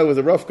 this guy was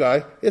a rough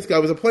guy. This guy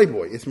was a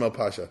playboy, Ismail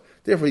Pasha.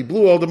 Therefore, he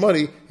blew all the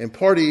money in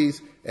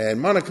parties and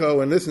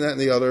Monaco and this and that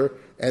and the other.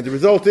 And the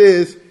result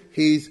is,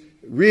 he's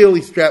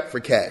really strapped for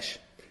cash.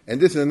 And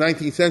this is the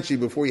 19th century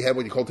before you had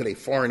what you call today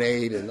foreign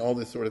aid and all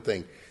this sort of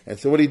thing. And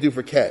so what do you do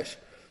for cash?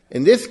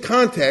 In this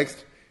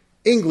context,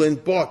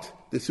 England bought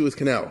the Suez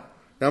Canal.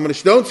 Now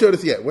don't show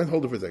this yet.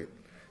 Hold it for a second.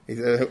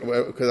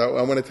 Because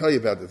I want to tell you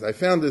about this. I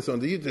found this on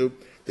the YouTube.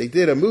 They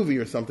did a movie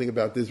or something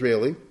about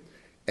Disraeli,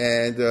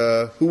 and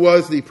who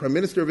was the Prime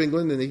Minister of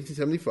England in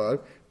 1875,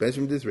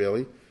 Benjamin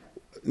Disraeli.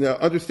 Now,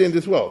 understand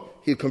this well.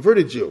 He had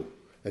converted Jew.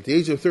 At the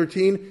age of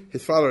 13,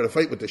 his father had a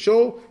fight with the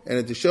Shoal,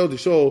 and to show the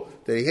Shoal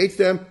that he hates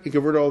them, he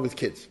converted all of his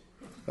kids.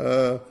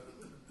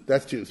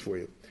 That's Jews for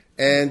you.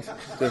 And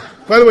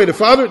by the way, the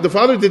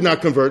father did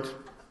not convert.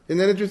 Isn't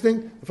that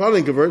interesting? The father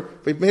didn't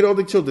convert, but he made all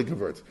the children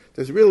convert.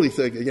 That's really,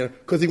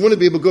 because he wouldn't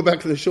be able to go back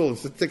to the Shoal and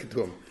stick it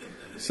to him.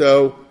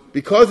 So,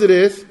 because of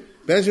this,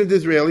 Benjamin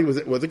Disraeli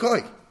was a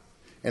guy.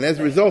 And as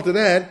a result of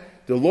that,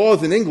 the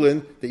laws in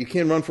England that you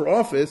can't run for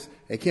office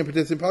and can't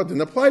participate in politics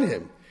didn't apply to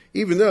him.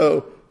 Even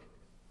though,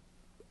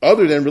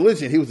 other than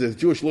religion, he was as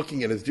Jewish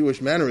looking and as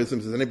Jewish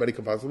mannerisms as anybody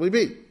could possibly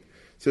be.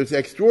 So it's an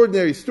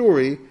extraordinary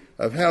story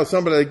of how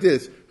somebody like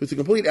this, who's a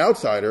complete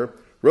outsider,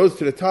 rose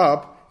to the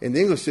top in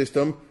the English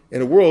system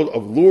in a world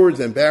of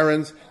lords and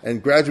barons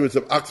and graduates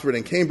of Oxford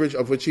and Cambridge,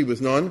 of which he was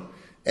none,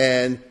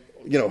 and,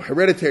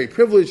 hereditary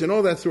privilege and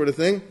all that sort of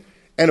thing.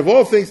 And of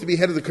all things, to be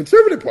head of the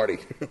Conservative Party,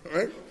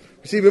 right?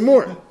 It's even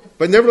more.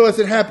 But nevertheless,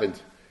 it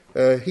happened.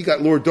 He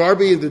got Lord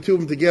Derby and the two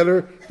of them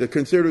together. The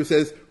Conservative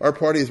says, our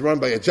party is run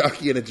by a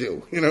jockey and a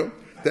Jew,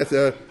 That's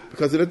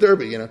because of the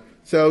Derby,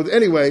 So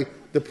anyway,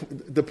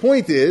 the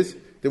point is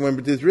that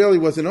when Disraeli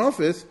was in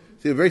office,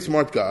 he's a very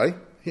smart guy.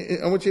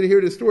 I want you to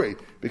hear this story,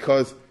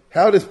 because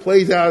how this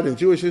plays out in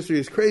Jewish history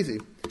is crazy.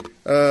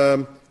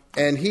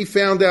 And he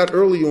found out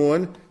early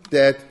on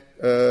that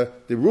the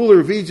ruler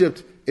of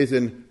Egypt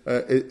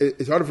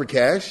is harder for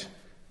cash,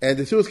 and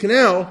the Suez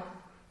Canal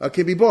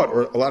can be bought,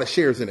 or a lot of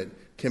shares in it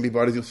can be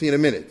bought, as you'll see in a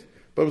minute.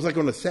 But it was like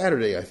on a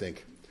Saturday, I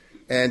think.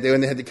 And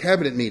when they had the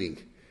cabinet meeting.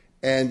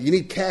 And you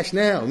need cash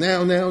now.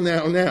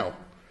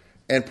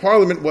 And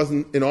Parliament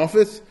wasn't in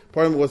office.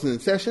 Parliament wasn't in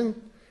session.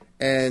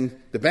 And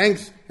the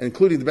banks,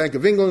 including the Bank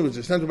of England, which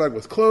the central bank,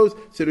 was closed.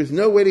 So there's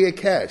no way to get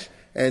cash.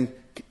 And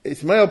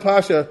Ismail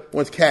Pasha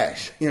wants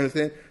cash. You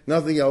understand?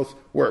 Nothing else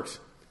works.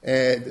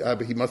 And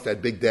but he must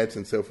have big debts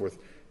and so forth.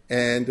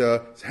 And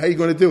so how are you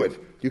going to do it?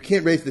 You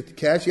can't raise the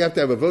cash. You have to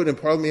have a vote in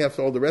Parliament. You have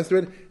to all the rest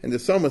of it. And the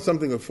sum was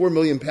something of £4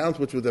 million,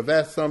 which was a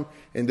vast sum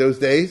in those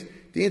days.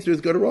 The answer is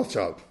go to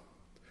Rothschild.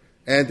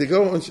 And to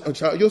go on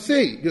Shabbos, you'll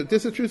see,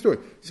 this is a true story.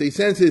 So he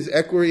sends his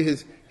equerry,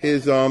 his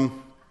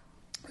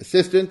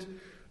assistant,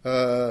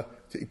 to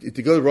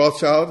go to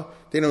Rothschild.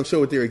 They don't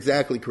show it there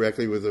exactly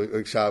correctly with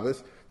a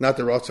Shabbos. Not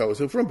that Rothschild was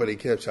from, but he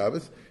kept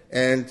Shabbos.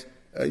 And,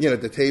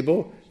 at the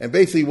table. And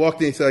basically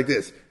walked in and said like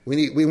this,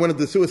 we wanted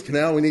the Suez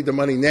Canal, we need the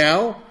money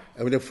now,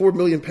 and we have £4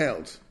 million.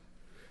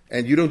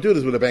 And you don't do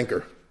this with a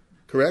banker,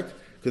 correct?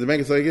 Because the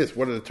banker's like this,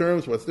 what are the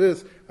terms, what's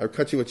this? I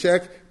cut you a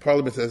check,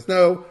 Parliament says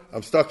no,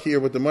 I'm stuck here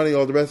with the money,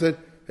 all the rest of it.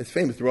 It's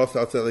famous, the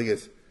Rothschild said like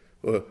this,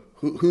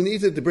 who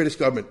needs it? The British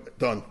government,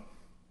 done.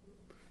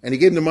 And he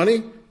gave him the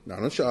money, not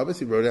on Shabbos,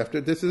 he wrote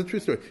after, this is a true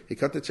story. He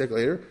cut the check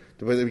later,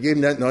 they gave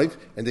him that night,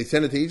 and they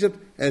sent it to Egypt,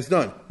 and it's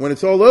done. When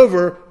it's all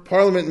over,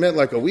 Parliament met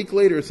like a week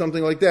later or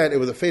something like that, it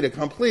was a fait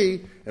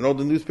accompli, and all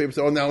the newspapers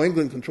said, now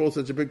England controls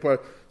such a big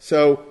part.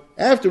 So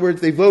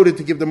afterwards, they voted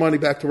to give the money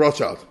back to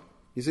Rothschild.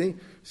 You see?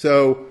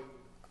 So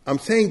I'm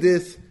saying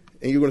this,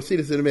 and you're going to see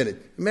this in a minute.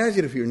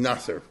 Imagine if you're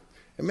Nasser.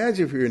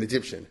 Imagine if you're an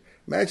Egyptian.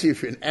 Imagine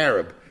if you're an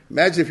Arab.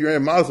 Imagine if you're a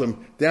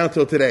Muslim down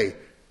till today.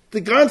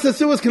 The Ganze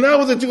Suez Canal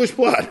was a Jewish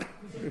plot.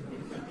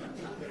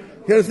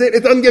 You understand?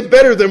 It doesn't get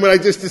better than what I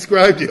just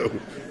described you.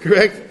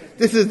 Correct?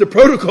 This is the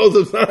protocols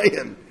of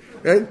Zion.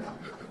 Right?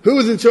 Who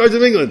was in charge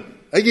of England?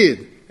 A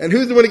Yid. And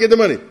who's the one to get the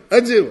money?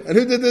 A Jew. And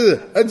who did this?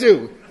 A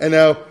Jew. And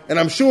now, and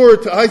I'm sure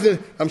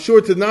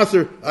to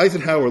Nasser,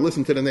 Eisenhower,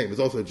 listen to the name, is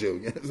also a Jew.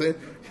 You understand?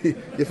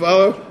 You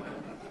follow?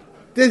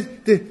 This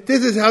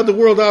is how the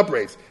world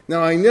operates.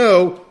 Now I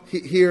know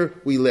here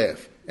we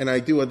laugh, and I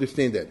do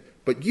understand that.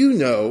 But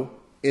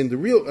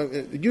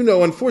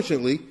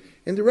unfortunately,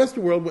 in the rest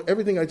of the world,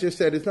 everything I just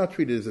said is not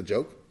treated as a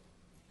joke.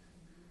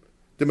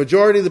 The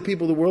majority of the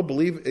people of the world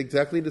believe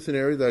exactly the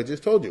scenario that I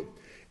just told you.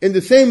 In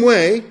the same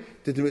way,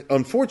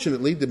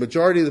 unfortunately, the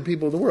majority of the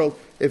people in the world,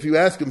 if you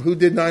ask them who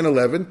did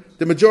 9/11,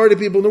 the majority of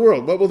people in the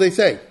world, what will they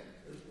say?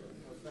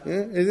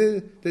 Yeah?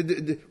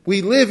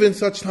 We live in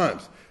such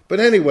times. But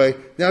anyway,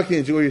 now you can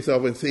enjoy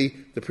yourself and see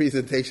the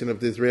presentation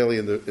of the Israeli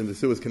in the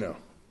Suez Canal.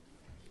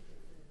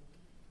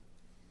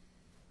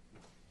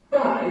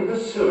 By the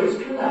Suez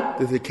Canal.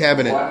 There's a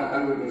cabinet.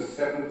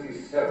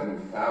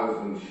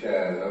 177,000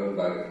 shares owned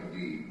by the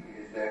Khadib.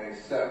 Is there any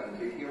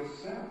certainty he'll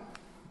sell?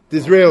 The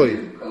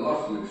Israelis. His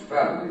colossal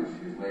extravagance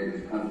has made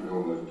his country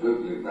almost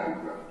totally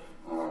bankrupt.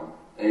 Our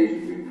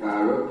agent in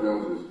Cairo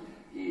tells us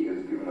he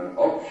has given an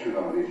option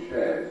on his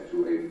shares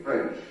to a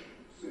French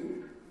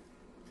syndicate.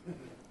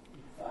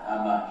 For how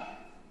much?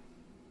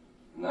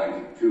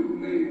 92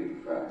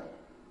 million francs.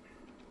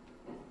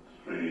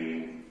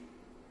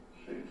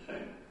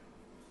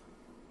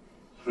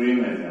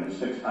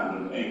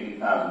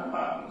 3,680,000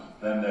 pounds.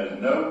 Then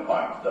there's no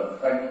point the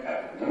French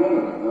having.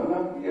 No,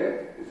 not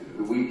yet. This is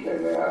the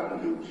weekend. They happen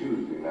until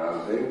Tuesday.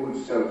 Now, they would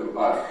sell to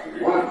us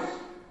at once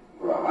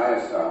for a higher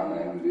sum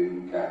and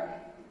in cash.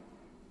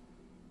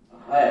 A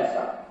higher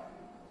sum?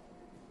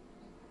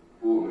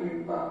 £4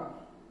 million.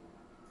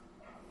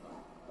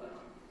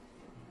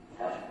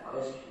 That's the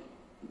question.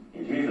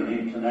 It is an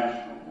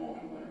international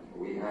waterway.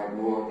 We have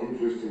more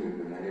interest in it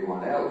than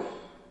anyone else.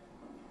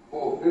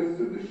 4/5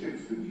 of the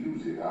ships that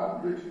use it are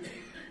British.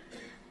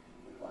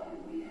 Why do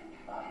we have to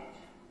buy it?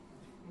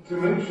 To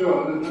make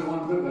sure that no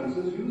one prevents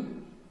us using it.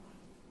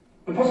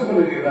 The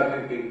possibility of that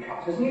link being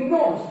cut is an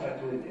enormous threat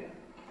to India,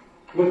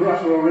 with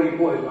Russia already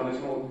poised on its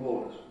northern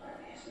borders.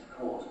 Yes, of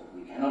course, but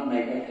we cannot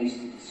make a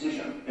hasty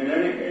decision. In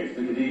any case,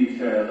 the Khadij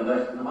shares are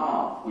less than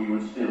half. We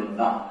would still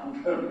not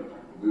control it.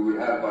 We would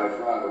have by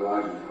far the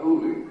largest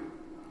holding,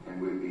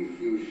 and with the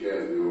few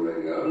shares we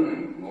already own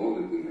and more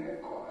that we may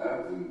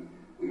acquire,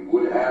 we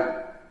would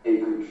have a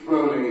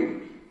controlling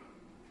interest.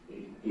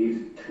 It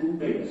is too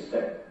big a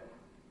step.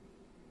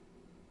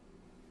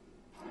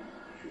 I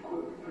should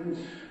quote the Prince,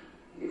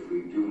 if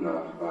we do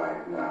not buy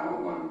it now,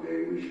 one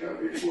day we shall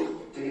be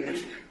forced to take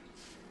it.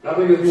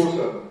 Nothing is more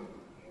certain.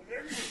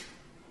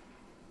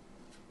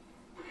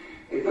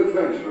 If the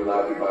French are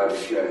allowed to buy the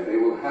shares, they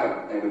will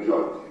have a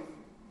majority.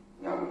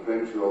 Now the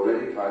French are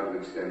already trying to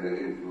extend their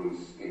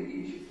influence in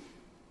Egypt.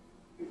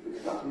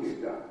 If nothing is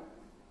done,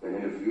 then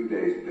in a few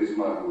days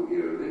Bismarck will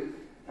hear of it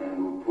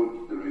and will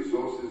put the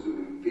resources of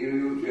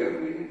Imperial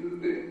Germany into the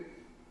bin.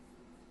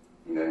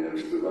 And then there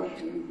is the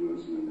Russian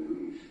influence in the Middle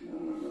East. No.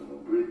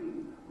 Britain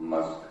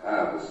must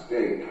have a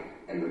stake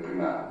in the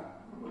canal.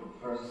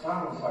 For a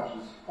sum such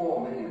as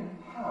 £4 million,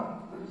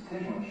 the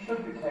decision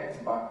should be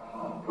taken by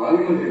Parliament.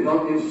 Parliament is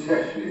not in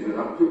session. It is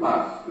up to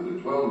us, to the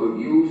 12 of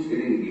you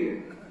sitting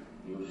here.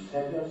 You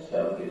said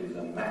yourself it is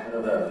a matter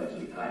of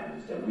urgency, Prime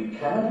Minister. We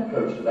cannot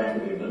approach the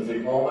Bank of England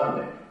before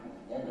Monday.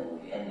 Then there will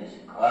be endless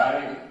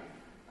inquiries,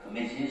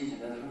 committees to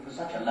go through for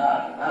such a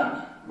large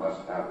amount.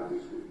 Must have it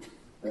this week.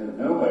 There's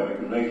no way we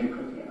can raise it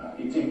quickly enough.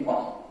 It's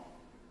impossible.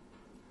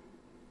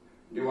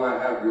 Do I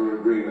have your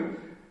agreement?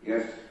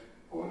 Yes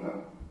or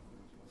no?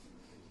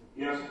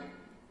 Yes.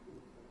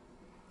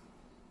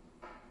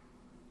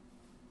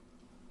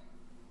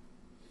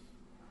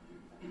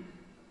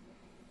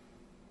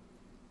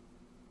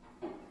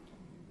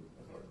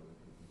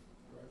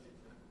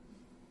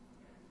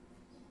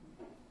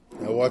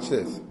 Now watch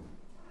this.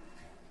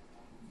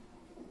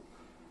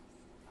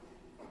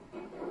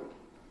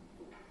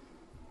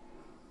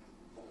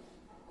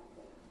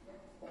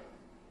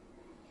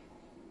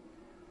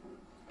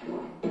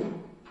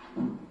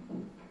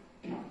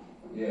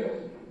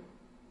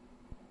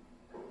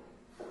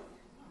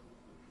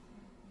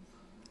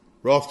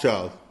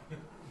 Rothschild.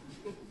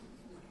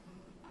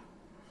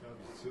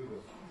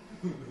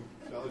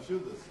 Shall I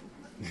shoot this?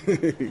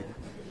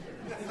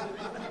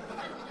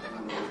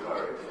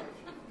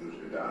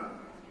 Usually done.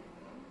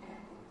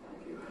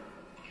 Thank you.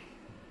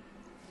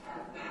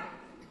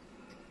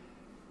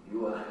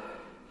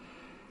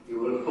 You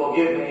will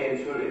forgive me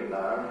intruding,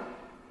 Baron.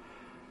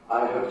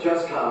 I have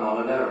just come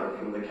on an errand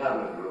from the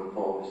cabinet room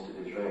for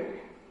Mr. Disraeli.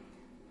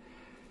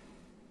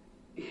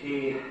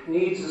 He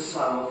needs a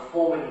sum of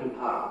 £4 million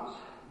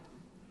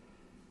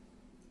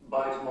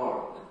by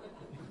tomorrow.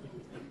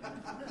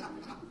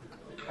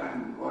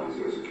 And what is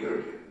your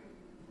security?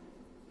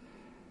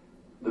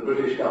 The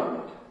British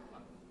government.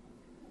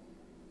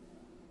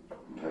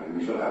 Tell him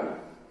we shall have it.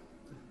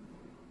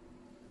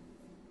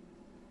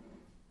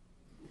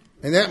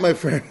 And that, my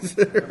friends,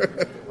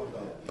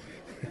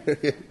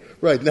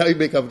 right, now you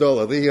make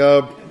Abdullah.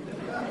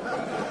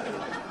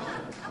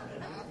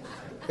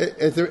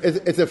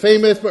 It's a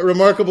famous but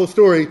remarkable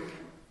story.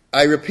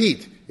 I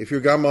repeat, if you're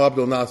Gamal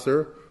Abdel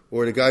Nasser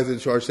or the guys in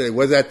charge today,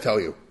 what does that tell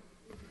you?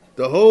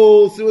 The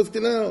whole Suez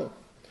Canal.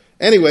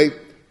 Anyway,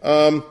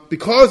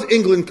 because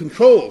England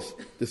controls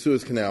the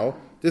Suez Canal,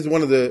 this is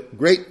one of the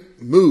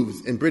great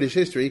moves in British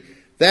history.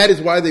 That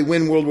is why they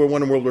win World War I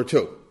and World War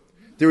II.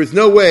 There is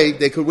no way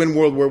they could win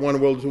World War I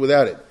and World War II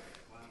without it.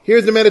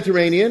 Here's the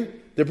Mediterranean.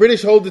 The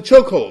British hold the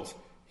chokeholds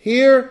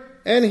here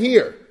and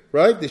here,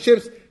 right? The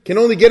ships can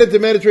only get into the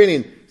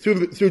Mediterranean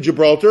through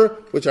Gibraltar,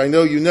 which I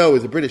know you know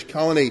is a British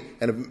colony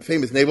and a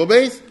famous naval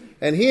base.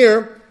 And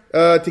here,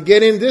 to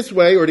get in this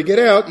way or to get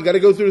out, you got to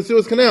go through the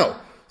Suez Canal.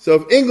 So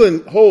if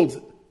England holds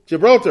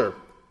Gibraltar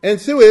and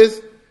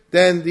Suez,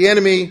 then the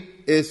enemy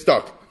is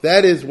stuck.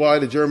 That is why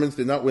the Germans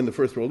did not win the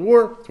First World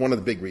War. It's one of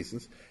the big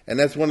reasons. And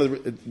that's one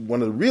of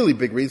the really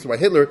big reasons why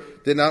Hitler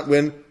did not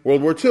win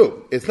World War II.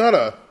 It's not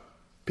a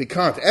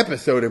piquant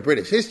episode in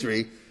British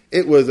history.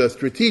 It was a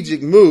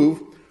strategic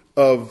move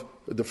of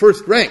the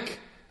first rank.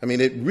 I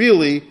mean, it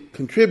really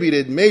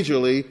contributed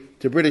majorly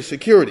to British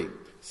security.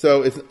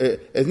 So it's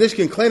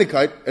Nishkin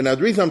Kleinigkeit, and now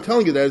the reason I'm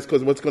telling you that is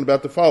because of what's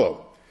about to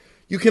follow.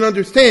 You can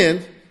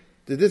understand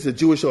that this is a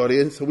Jewish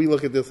audience, so we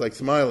look at this like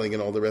smiling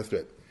and all the rest of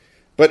it.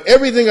 But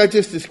everything I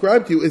just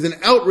described to you is an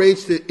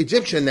outrage to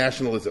Egyptian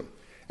nationalism.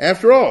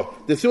 After all,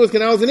 the Suez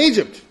Canal is in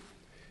Egypt.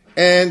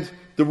 And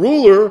the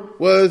ruler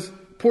was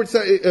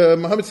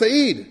Mohammed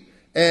Said.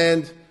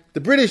 And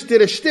the British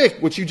did a shtick,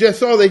 which you just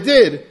saw they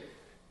did,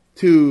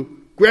 to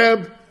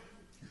grab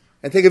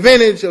and take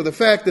advantage of the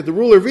fact that the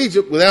ruler of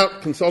Egypt,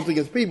 without consulting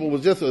his people,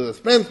 was just a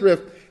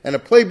spendthrift and a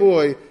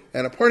playboy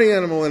and a party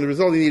animal, and the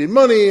result, he needed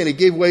money, and he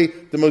gave away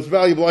the most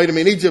valuable item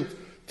in Egypt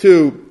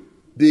to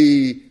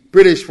the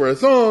British for a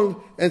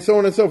song, and so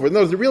on and so forth.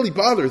 No, it really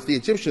bothers the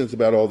Egyptians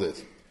about all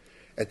this.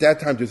 At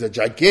that time, there's a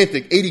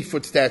gigantic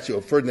 80-foot statue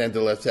of Ferdinand de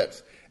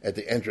Lesseps at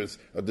the entrance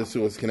of the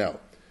Suez Canal.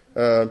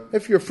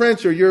 If you're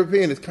French or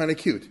European, it's kind of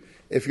cute.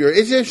 If you're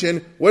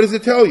Egyptian, what does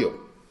it tell you?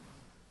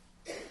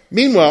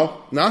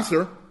 Meanwhile,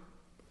 Nasser,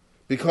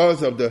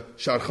 because of the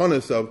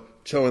Shadchanis of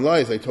Zhou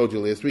Enlai, as I told you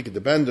last week at the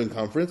Bandung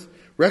conference,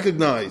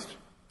 recognized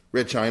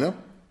Red China.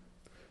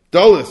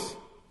 Dulles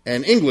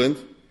and England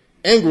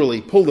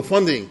angrily pulled the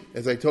funding,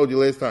 as I told you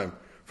last time,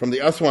 from the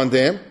Aswan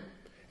Dam,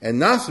 and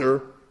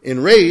Nasser,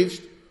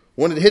 enraged,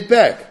 wanted to hit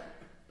back.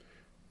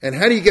 And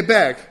how do you get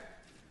back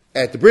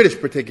at the British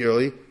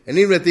particularly, and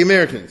even at the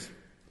Americans?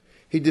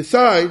 He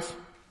decides,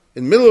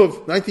 in the middle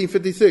of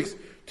 1956,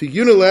 to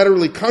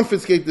unilaterally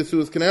confiscate the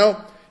Suez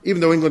Canal,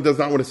 even though England does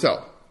not want to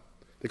sell.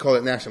 They call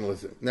it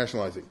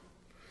nationalizing.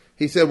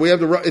 He said, "We have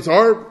the right, it's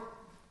our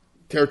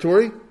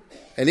territory,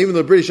 and even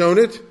though the British own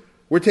it,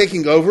 we're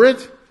taking over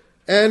it,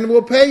 and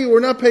we'll pay you or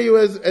not pay you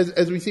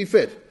as we see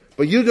fit.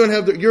 But you don't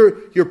have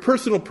your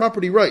personal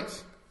property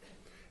rights.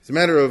 It's a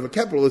matter of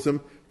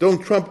capitalism.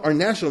 Don't trump our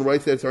national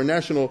rights. That's our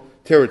national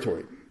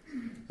territory."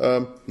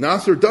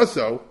 Nasser does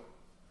so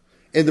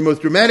in the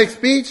most dramatic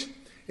speech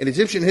in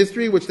Egyptian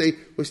history, which they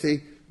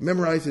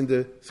memorize in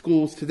the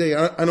schools today.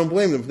 I don't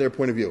blame them from their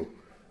point of view.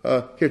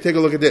 Here, take a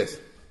look at this.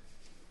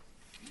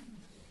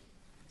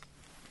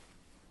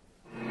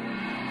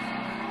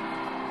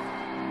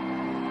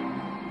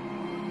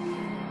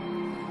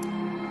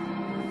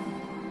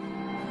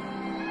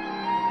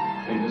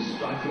 In the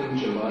stifling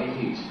July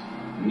heat,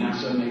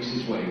 Nasser makes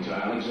his way to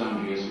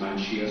Alexandria's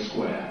Manshia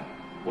Square,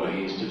 where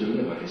he is to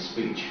deliver his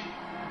speech.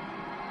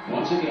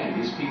 Once again,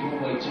 his people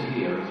wait to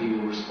hear if he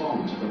will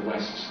respond to the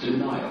West's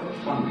denial of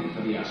funding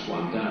for the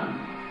Aswan Dam.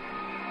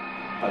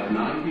 At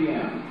 9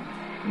 p.m.,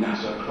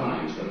 Nasser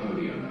climbs the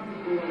podium.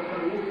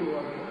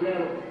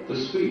 The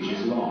speech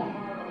is long.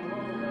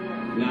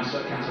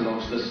 Nasser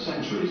catalogues the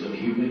centuries of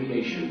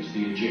humiliations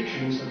the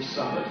Egyptians have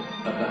suffered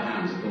at the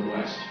hands of the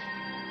West.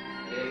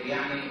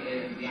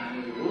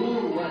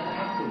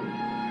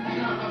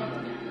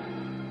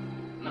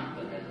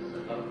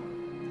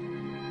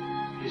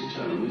 His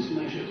tone is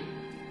measured,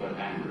 but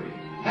angry.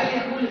 هل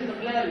يكون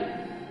الاستقلال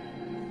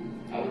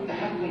أو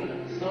التحكم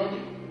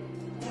الاقتصادي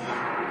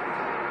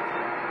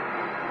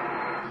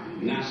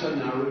NASA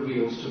now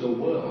reveals to the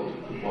world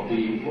what the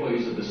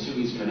employees of the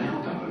Suez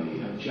Canal Company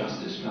have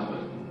just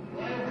discovered.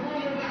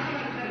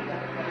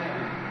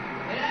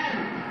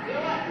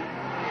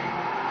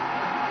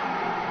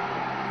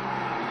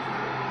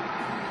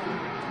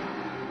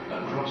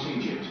 Across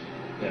Egypt,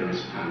 there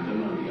is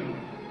pandemonium.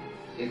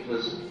 It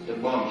was a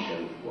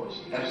bombshell, of course,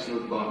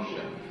 absolute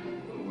bombshell.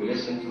 We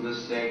listened to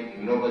this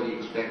thing, nobody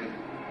expected.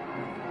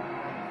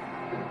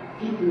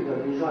 People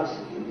were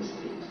rejoicing in the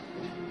streets.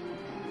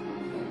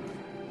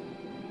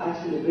 I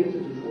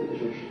celebrated with all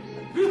Egyptians.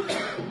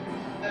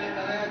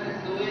 قناة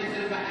السويس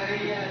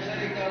البحرية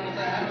شركة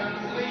مساهمة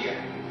مصرية.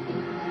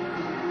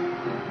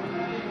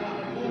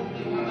 وحقوق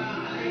وما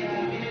عليها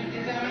من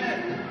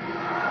التزامات.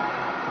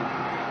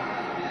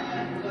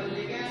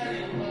 واللجان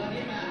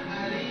القائمة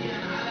حاليا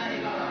على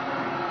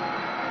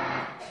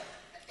إجراءات.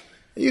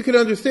 You can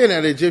understand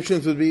that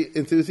Egyptians would be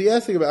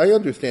enthusiastic about it. I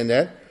understand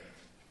that.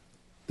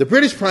 The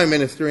British Prime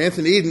Minister,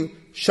 Anthony Eden,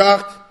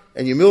 shocked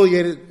and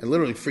humiliated and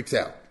literally freaks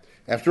out.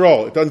 After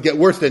all, it doesn't get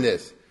worse than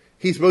this.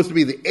 He's supposed to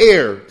be the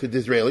heir to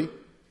Disraeli.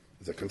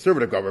 It's a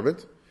conservative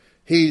government.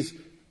 He's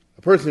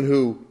a person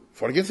who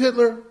fought against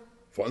Hitler,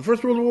 fought in the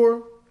First World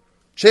War,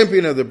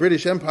 champion of the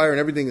British Empire and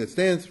everything that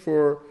stands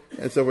for,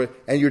 and so forth.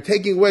 And you're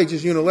taking away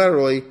just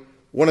unilaterally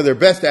one of their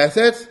best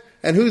assets.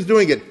 And who's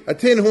doing it? A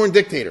tin-horn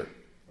dictator.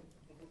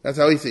 That's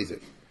how he sees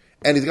it.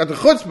 And he's got the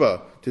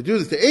chutzpah to do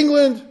this to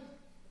England.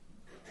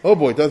 Oh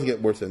boy, it doesn't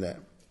get worse than that.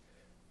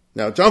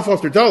 Now, John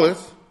Foster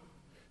Dulles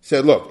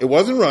said, look, it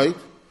wasn't right,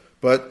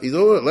 but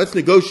let's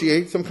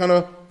negotiate some kind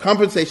of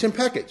compensation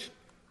package.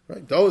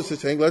 Right? Dulles is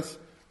saying, let's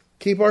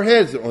keep our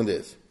heads on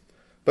this.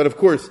 But of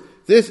course,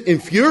 this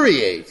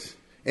infuriates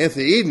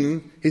Anthony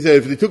Eden. He said,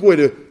 if they took away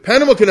the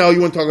Panama Canal,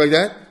 you wouldn't talk like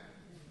that.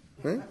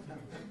 Right?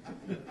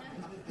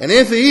 And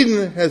Anthony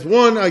Eden has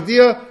one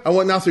idea: I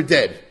want Nasser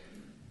dead.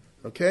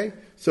 Okay?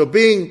 So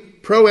being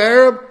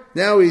pro-Arab,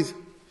 now he's,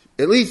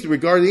 at least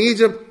regarding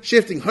Egypt,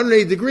 shifting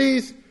 180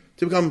 degrees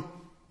to become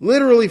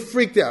literally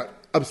freaked out,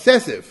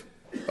 obsessive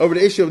over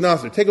the issue of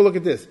Nasser. Take a look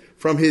at this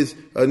from his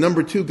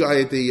number 2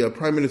 guy at the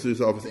Prime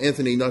Minister's office,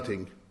 Anthony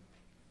Nutting.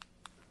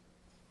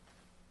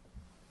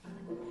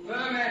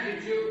 Firm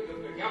attitude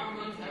that the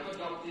government have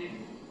adopted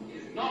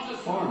is not a...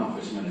 Foreign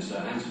Office Minister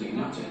Anthony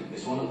Nutting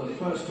is one of the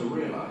first to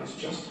realise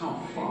just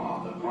how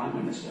far the Prime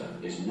Minister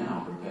is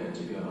now prepared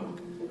to go.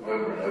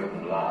 Over an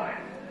open line,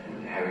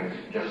 having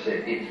just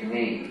said, it's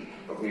me.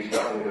 But we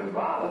started a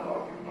violent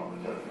argument on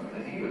the telephone,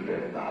 and he was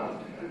very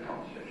violent in the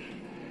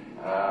conversation,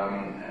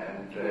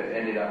 and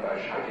ended up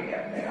by shouting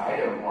at me, I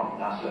don't want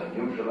Nasser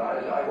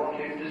neutralized, I want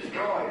him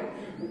destroyed.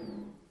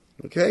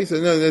 Okay, so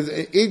no,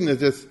 Eden is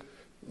just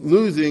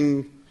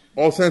losing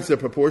all sense of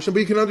proportion,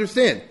 but you can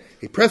understand.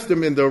 He pressed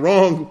him in the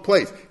wrong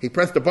place. He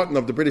pressed the button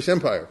of the British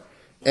Empire.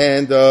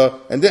 And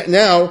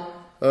now,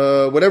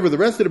 whatever the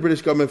rest of the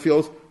British government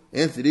feels,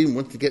 Anthony Eden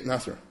wants to get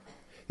Nasser.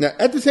 Now,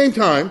 at the same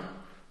time,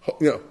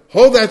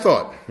 hold that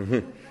thought.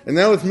 And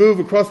now let's move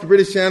across the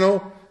British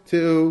Channel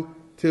to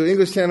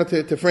English Channel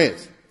to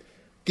France.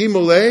 Guy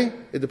Mollet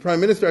is the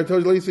Prime Minister, I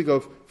told you last week,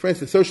 of France,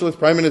 the Socialist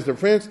Prime Minister of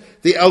France.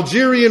 The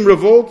Algerian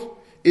revolt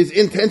is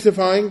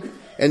intensifying,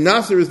 and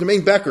Nasser is the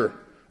main backer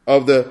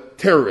of the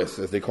terrorists,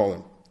 as they call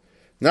him.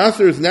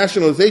 Nasser's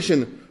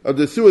nationalization of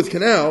the Suez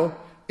Canal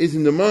is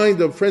in the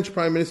mind of French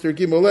Prime Minister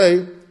Guy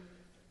Mollet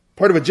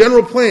part of a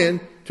general plan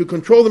to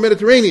control the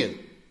Mediterranean.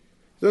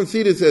 He doesn't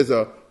see this as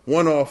a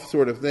one-off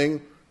sort of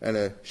thing and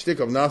a shtick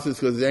of Nasser's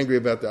because he's angry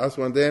about the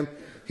Aswan Dam.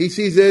 He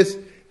sees this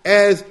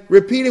as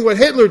repeating what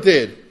Hitler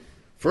did.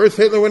 First,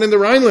 Hitler went in the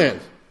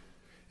Rhineland,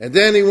 and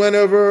then he went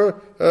over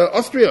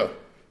Austria,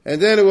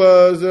 and then it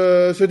was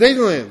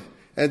Sudetenland,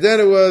 and then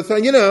it was,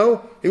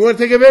 he wanted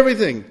to take up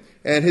everything.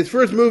 And his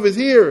first move is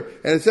here,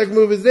 and his second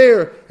move is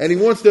there, and he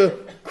wants to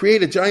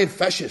create a giant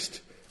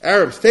fascist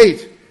Arab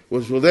state,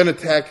 which will then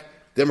attack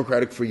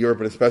democratic free Europe,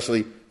 and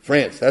especially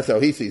France. That's how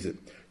he sees it.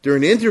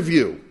 During the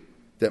interview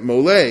that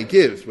Mollet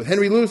gives with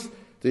Henry Luce,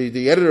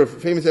 the editor,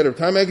 famous editor of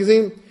Time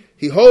magazine,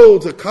 he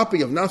holds a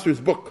copy of Nasser's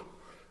book,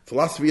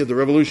 Philosophy of the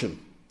Revolution.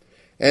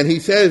 And he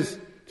says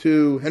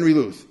to Henry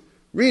Luce,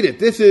 read it.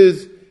 This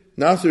is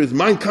Nasser's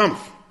Mein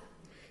Kampf.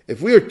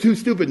 If we are too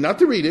stupid not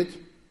to read it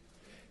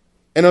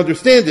and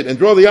understand it and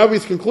draw the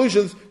obvious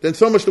conclusions, then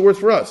so much the worse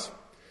for us.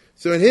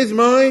 So in his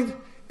mind,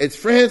 it's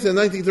France in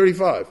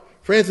 1935,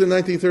 France in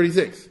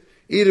 1936.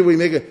 Either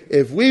we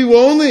if we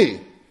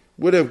only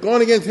would have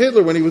gone against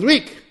Hitler when he was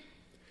weak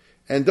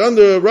and done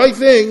the right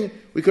thing,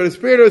 we could have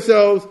spared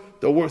ourselves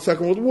the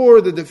Second World War,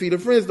 the defeat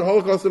of France, the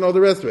Holocaust, and all the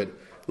rest of it.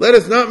 Let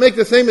us not make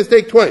the same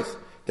mistake twice.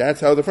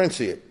 That's how the French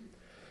see it.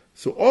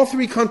 So all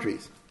three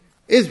countries,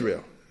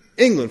 Israel,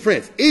 England,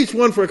 France, each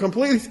one for a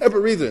completely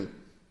separate reason,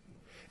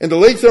 in the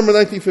late summer of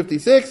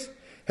 1956,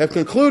 have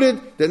concluded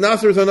that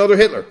Nasser is another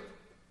Hitler.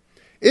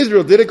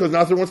 Israel did it because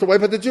Nasser wants to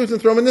wipe out the Jews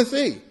and throw them in the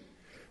sea.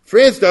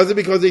 France does it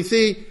because they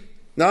see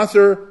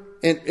Nasser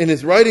in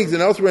his writings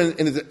and elsewhere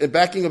in his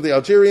backing of the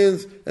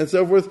Algerians and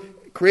so forth,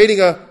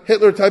 creating a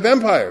Hitler-type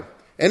empire.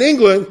 And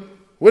England,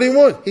 what do you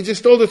want? He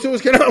just stole the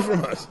Suez Canal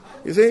from us.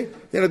 You see?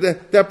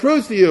 That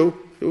proves to you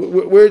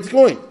where it's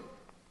going.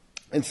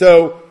 And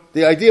so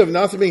the idea of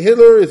Nasser being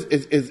Hitler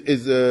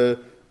is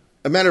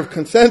a matter of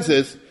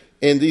consensus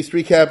in these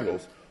three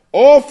capitals.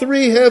 All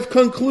three have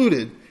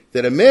concluded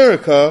that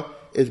America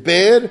is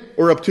bad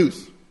or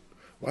obtuse.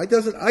 Why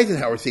doesn't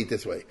Eisenhower see it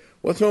this way?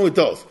 What's wrong with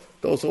Dulles?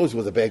 Dulles always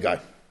was a bad guy.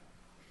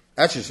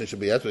 Acheson should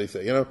be, that's what they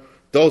say.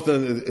 Dulles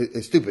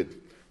is stupid,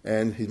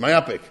 and he's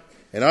myopic.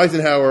 And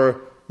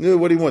Eisenhower knew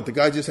what he wanted. The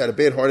guy just had a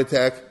bad heart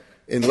attack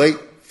in late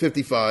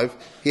 55.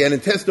 He had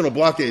intestinal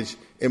blockage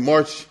in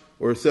March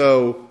or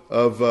so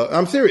of,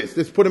 I'm serious,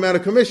 this put him out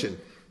of commission.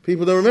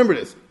 People don't remember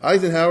this.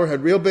 Eisenhower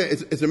had real bad,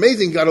 it's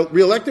amazing he got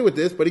reelected with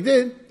this, but he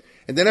did.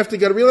 And then after he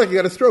got reelected, he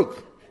got a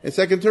stroke in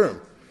second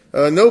term.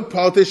 No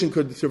politician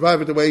could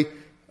survive it the way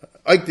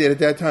Ike did at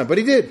that time, but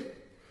he did.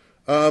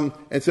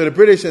 And so the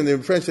British and the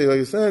French say,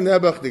 like,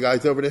 the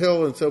guy's over the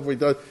hill and so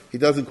forth. He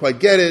doesn't quite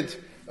get it.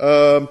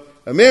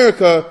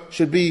 America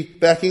should be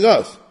backing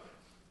us.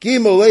 Guy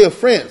Mollet of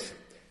France,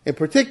 in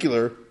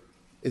particular,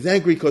 is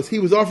angry because he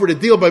was offered a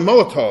deal by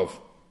Molotov,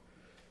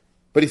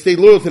 but he stayed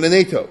loyal to the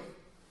NATO.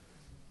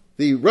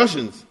 The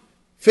Russians,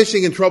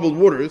 fishing in troubled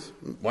waters,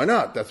 why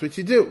not? That's what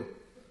you do.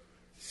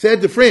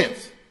 Said to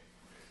France,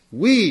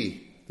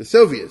 we, the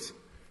Soviets,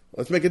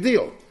 let's make a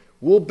deal.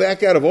 We'll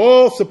back out of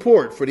all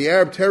support for the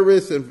Arab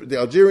terrorists and the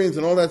Algerians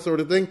and all that sort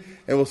of thing,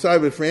 and we'll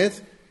side with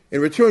France.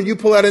 In return, you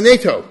pull out of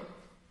NATO.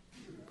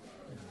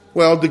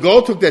 Well, de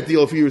Gaulle took that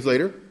deal a few years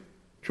later.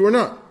 True or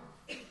not?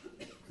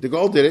 De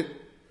Gaulle did it.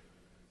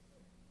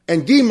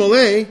 And Guy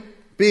Mollet,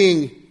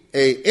 being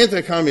an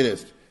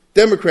anti-communist,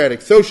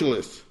 democratic,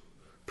 socialist,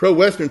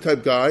 pro-Western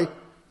type guy,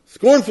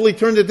 scornfully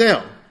turned it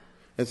down.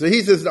 And so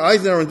he says to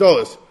Eisenhower and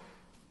Dulles,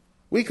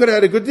 we could have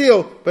had a good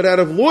deal, but out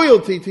of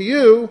loyalty to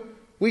you,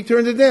 we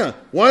turned it down.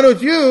 Why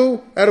don't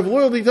you, out of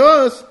loyalty to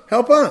us,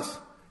 help us?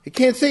 He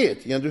can't see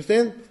it, you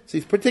understand? So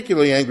he's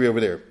particularly angry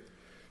over there.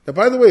 Now,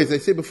 by the way, as I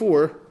said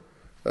before,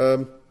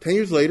 10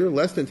 years later,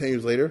 less than 10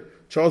 years later,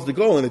 Charles de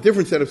Gaulle, in a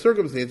different set of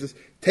circumstances,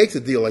 takes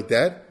a deal like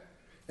that,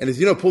 and as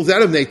you know, pulls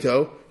out of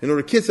NATO in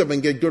order to kiss up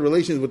and get good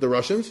relations with the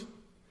Russians.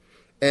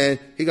 And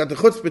he got the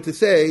chutzpah to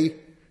say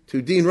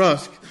to Dean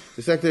Rusk,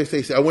 the Secretary of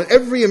State, I want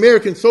every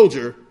American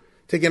soldier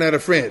taken out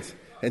of France.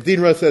 And Dean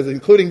Rusk says,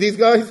 including these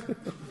guys?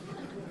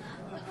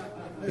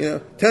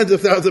 Tens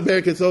of thousands of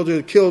American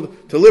soldiers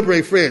killed to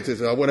liberate France. He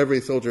said, I want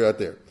every soldier out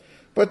there.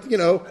 But,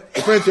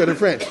 the French are the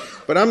French.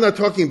 But I'm not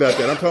talking about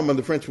that. I'm talking about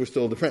the French were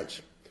still the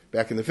French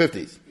back in the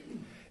 50s.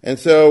 And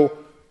so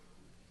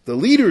the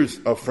leaders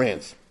of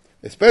France,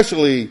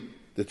 especially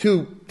the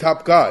two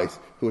top guys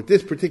who at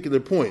this particular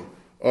point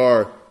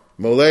are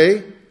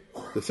Mollet,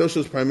 the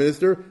socialist prime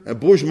minister, and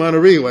Bourges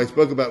Monnery, who I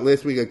spoke about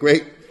last week, a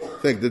great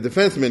thing, the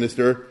defense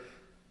minister.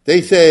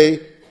 They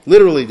say,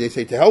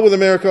 to hell with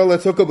America,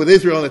 let's hook up with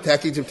Israel and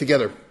attack Egypt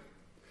together.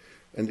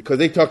 And because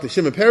they talked to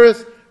Shimon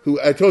Peres, who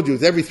I told you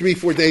was every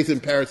 3-4 days in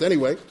Paris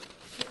anyway.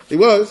 He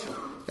was.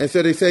 And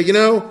so they say,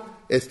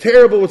 it's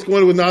terrible what's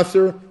going on with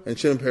Nasser. And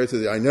Shimon Peres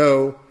says, I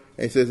know.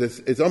 And he says,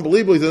 it's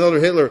unbelievable, he's another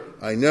Hitler.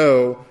 I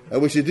know.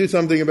 And we should do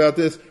something about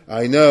this.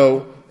 I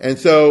know. And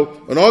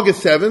so on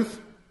August 7th,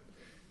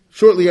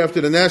 shortly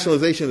after the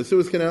nationalization of the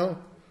Suez Canal,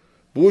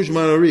 Bourges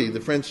Monnery,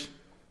 the French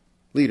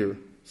leader,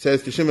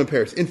 says to Shimon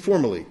Peres,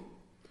 informally,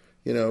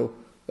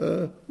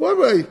 why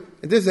would I,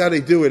 and this is how they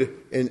do it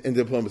in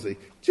diplomacy,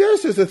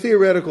 just as a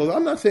theoretical,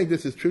 I'm not saying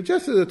this is true,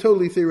 just as a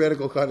totally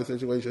theoretical kind of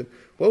situation,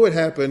 what would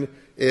happen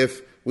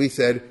if we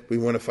said we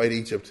want to fight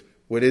Egypt?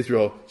 Would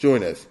Israel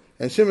join us?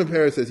 And Shimon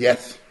Peres says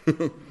yes.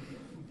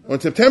 On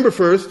September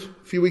 1st,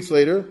 a few weeks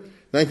later,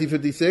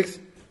 1956,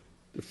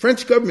 the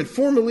French government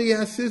formally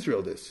asks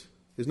Israel this.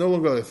 It's no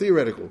longer like a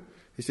theoretical.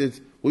 He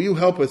says, will you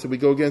help us if we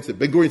go against it?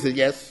 Ben Gurion said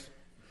yes.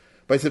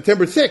 By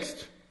September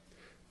 6th,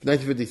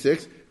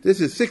 1956, this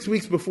is 6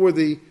 weeks before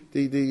the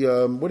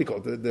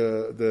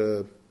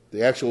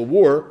actual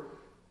war,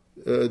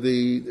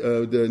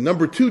 the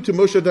number 2 to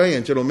Moshe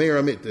Dayan, General Meir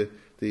Amit,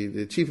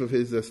 the chief of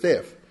his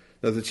staff.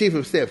 Now, the chief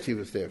of staff,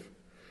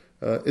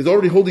 is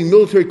already holding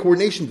military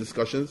coordination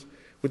discussions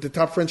with the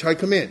top French high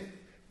command,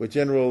 with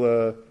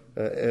General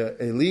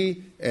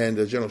Elie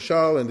and General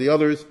Schall and the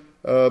others.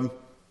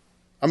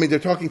 They're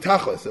talking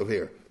tachlis over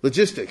here,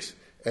 logistics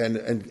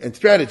and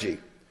strategy.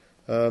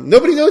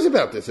 Nobody knows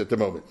about this at the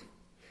moment.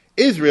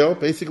 Israel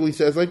basically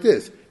says like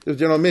this. As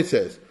General Amit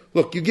says,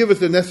 look, you give us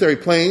the necessary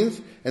planes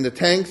and the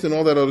tanks and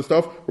all that other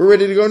stuff, we're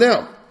ready to go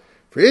now.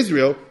 For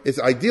Israel, it's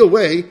the ideal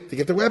way to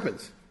get the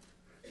weapons.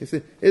 You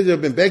see, Israel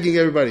has been begging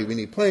everybody, we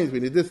need planes,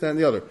 we need this, that, and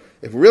the other.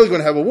 If we're really going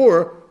to have a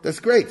war, that's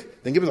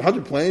great. Then give us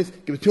 100 planes,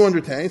 give us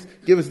 200 tanks,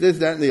 give us this,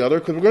 that, and the other,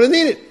 because we're going to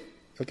need it.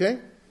 Okay?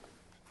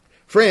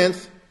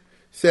 France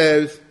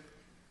says,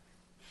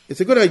 it's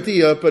a good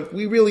idea, but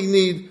we really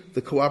need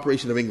the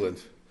cooperation of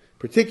England,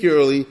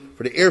 particularly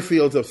for the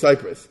airfields of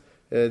Cyprus.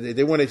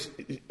 They want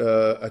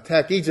to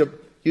attack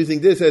Egypt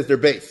using this as their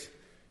base.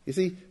 You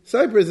see,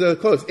 Cyprus is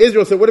close.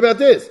 Israel said, what about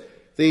this?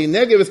 The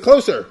Negev is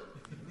closer.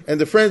 And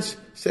the French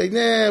say,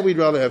 nah, we'd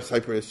rather have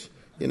Cyprus,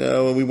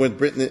 and we want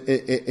Britain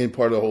in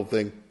part of the whole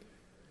thing.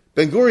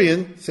 Ben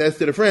Gurion says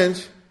to the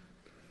French,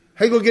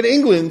 how you going to get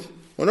England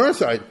on our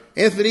side?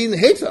 Anthony Eden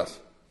hates us.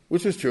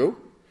 which was true.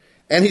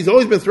 And he's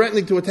always been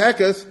threatening to attack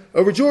us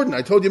over Jordan.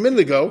 I told you a minute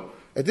ago,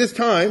 at this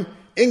time,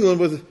 England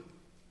was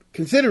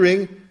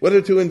considering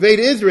whether to invade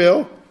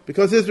Israel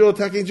because Israel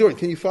attacking Jordan.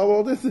 Can you follow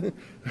all this?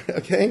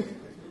 Okay.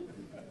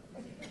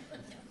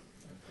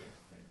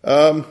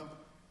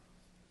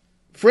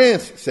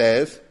 France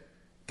says,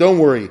 don't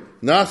worry,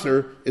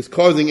 Nasser is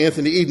causing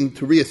Anthony Eden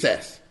to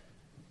reassess.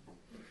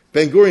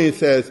 Ben-Gurion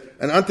says,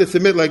 an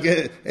anti-Semite like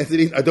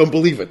Anthony Eden, I don't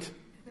believe it.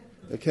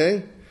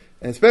 Okay?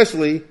 And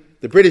especially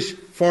the British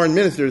foreign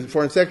minister,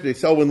 foreign secretary,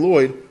 Selwyn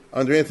Lloyd,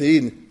 under Anthony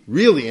Eden,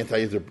 really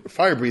anti-Israel,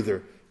 fire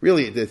breather.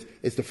 Really,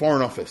 it's the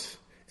Foreign Office.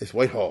 It's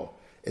Whitehall.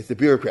 It's the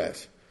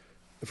bureaucrats.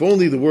 If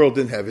only the world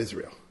didn't have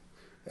Israel.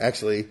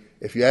 Actually,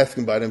 if you ask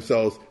them by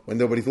themselves when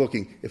nobody's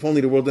looking, if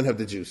only the world didn't have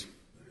the Jews.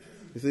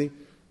 You see?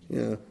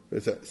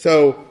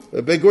 So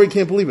Ben-Gurion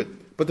can't believe it.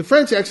 But the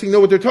French actually know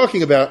what they're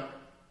talking about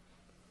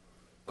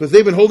because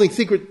they've been holding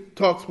secret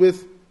talks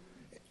with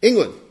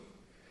England.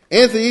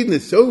 Anthony Eden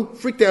is so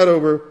freaked out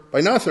over by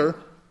Nasser,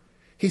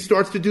 he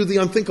starts to do the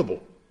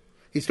unthinkable.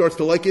 He starts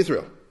to like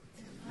Israel.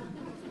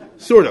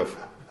 Sort of.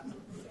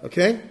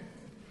 Okay?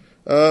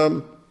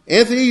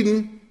 Anthony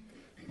Eden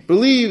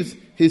believes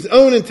his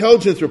own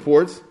intelligence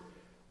reports,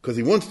 because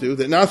he wants to,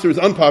 that Nasser is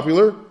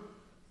unpopular,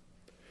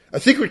 a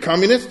secret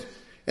communist,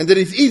 and that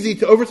he's easy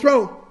to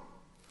overthrow.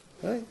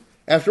 Right?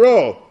 After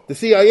all, the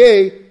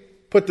CIA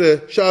put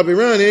the Shah of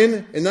Iran in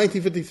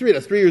 1953,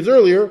 that's 3 years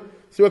earlier,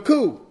 through a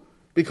coup,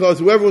 because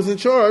whoever was in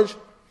charge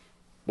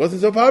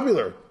wasn't so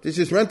popular. They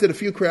just rented a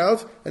few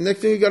crowds, and next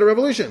thing you got a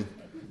revolution.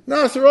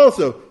 Nasser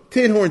also,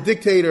 tin horn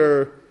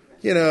dictator,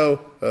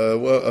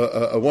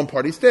 a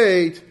one-party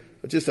state,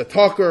 just a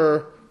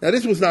talker. Now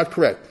this was not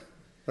correct,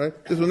 right?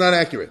 This was not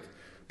accurate.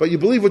 But you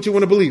believe what you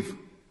want to believe,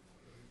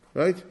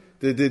 right?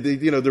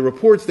 The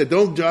reports that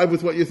don't jive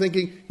with what you're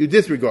thinking, you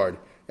disregard.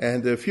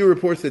 And the few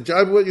reports that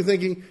jive with what you're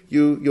thinking,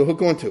 you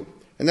hook onto.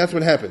 And that's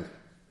what happened.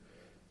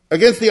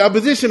 Against the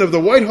opposition of the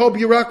Whitehall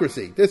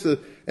bureaucracy.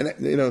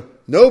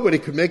 Nobody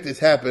could make this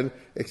happen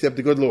except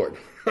the good Lord.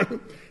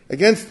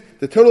 Against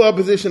the total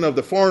opposition of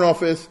the Foreign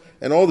Office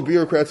and all the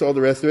bureaucrats, all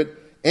the rest of it,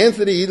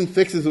 Anthony Eden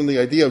fixes on the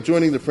idea of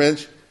joining the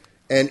French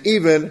and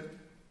even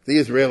the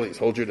Israelis.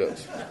 Hold your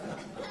nose.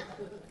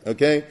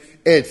 Okay?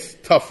 It's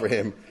tough for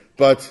him.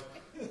 But,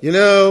 you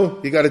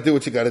got to do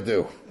what you got to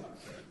do.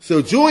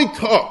 So joint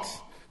talks.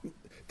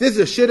 This is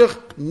a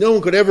shidduch no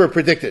one could ever have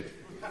predicted.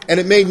 And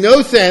it made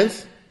no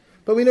sense,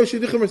 but we know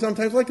shidduchim are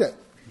sometimes like that.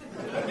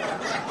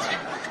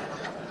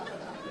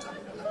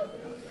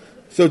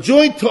 So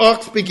joint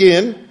talks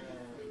begin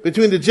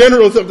between the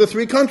generals of the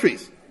three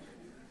countries.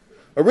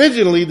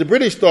 Originally, the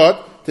British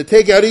thought to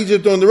take out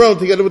Egypt on their own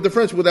together with the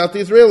French without the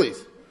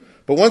Israelis.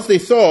 But once they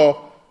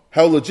saw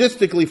how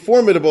logistically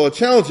formidable a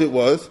challenge it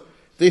was,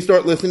 they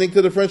start listening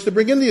to the French to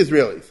bring in the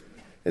Israelis.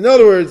 In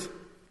other words,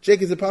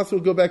 Jake, is it possible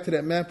to go back to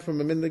that map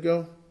from a minute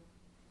ago?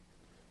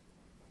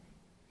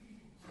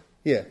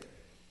 Yeah.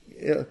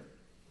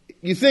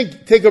 You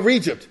think, take over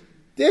Egypt.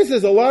 This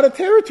is a lot of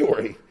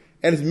territory.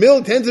 And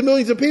it's tens of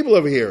millions of people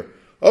over here.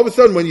 All of a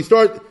sudden, when you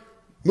start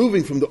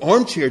moving from the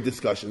armchair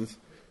discussions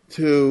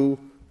to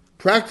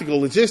practical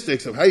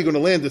logistics of how you're going to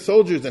land the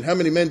soldiers and how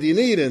many men do you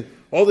need and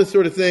all this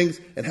sort of things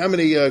and how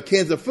many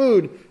cans of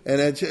food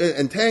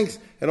and tanks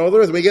and all the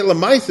rest. When you get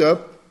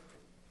Lamaisa,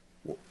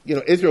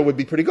 Israel would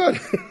be pretty good.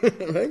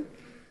 Right?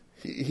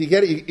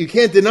 You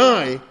can't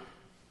deny,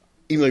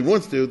 even though he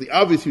wants to, the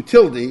obvious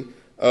utility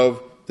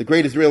of the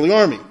great Israeli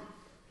army.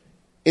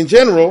 In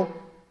general,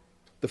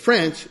 the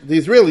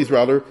Israelis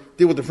rather,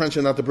 deal with the French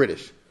and not the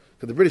British.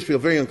 Because the British feel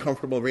very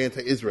uncomfortable, very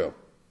anti-Israel.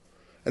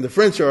 And the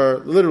French are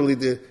literally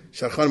the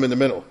Shadchanim in the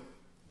middle.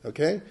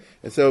 Okay?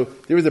 And so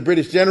there is a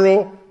British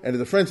general, and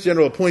the French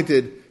general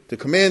appointed to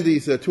command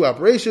these two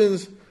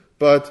operations,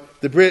 but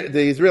the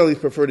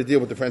Israelis prefer to deal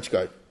with the French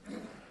guy.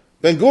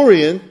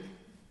 Ben-Gurion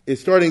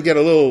is starting to get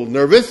a little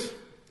nervous,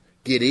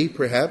 giddy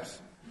perhaps,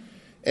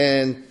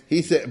 and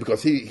he said,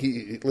 because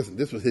he listen,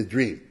 this was his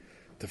dream,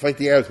 to fight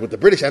the Arabs with the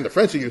British and the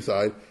French on your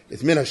side,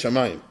 is min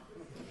hashamayim.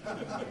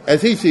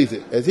 As he sees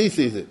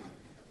it.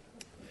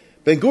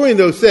 Ben-Gurion,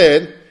 though,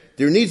 said,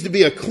 there needs to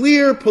be a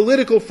clear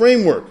political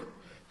framework,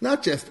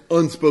 not just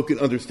unspoken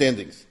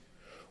understandings.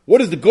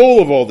 What is the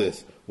goal of all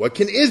this? What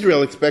can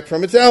Israel expect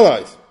from its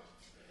allies?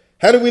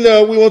 How do we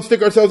know we won't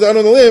stick ourselves out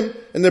on the limb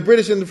and the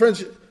British and the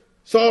French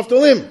saw off the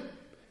limb?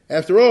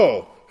 After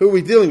all, who are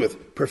we dealing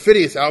with?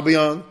 Perfidious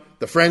Albion,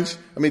 the French?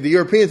 The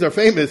Europeans are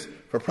famous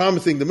for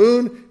promising the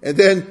moon and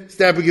then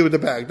stabbing you with the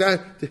bag.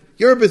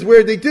 Europe is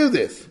where they do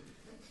this.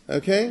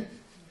 Okay?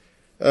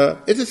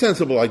 It's a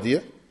sensible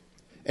idea.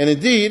 And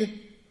indeed,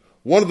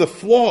 one of the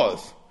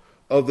flaws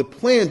of the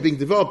plan being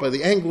developed by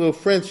the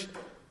Anglo-French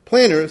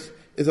planners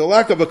is a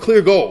lack of a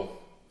clear goal.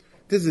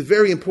 This is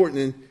very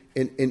important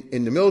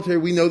in the military.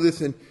 We know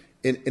this in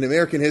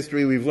American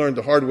history. We've learned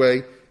the hard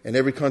way, and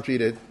every country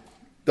that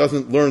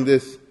doesn't learn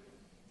this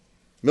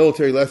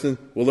military lesson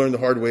will learn the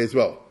hard way as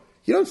well.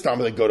 You don't stop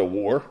them and go to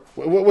war.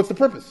 What's the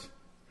purpose?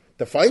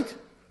 To fight?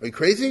 Are you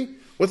crazy?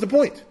 What's the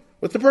point?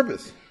 What's the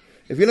purpose?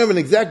 If you don't have an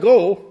exact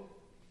goal,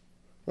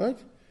 right?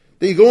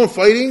 Then you go on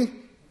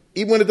fighting,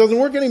 even when it doesn't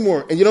work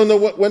anymore, and you don't know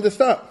when to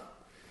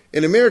stop.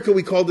 In America,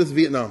 we call this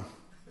Vietnam.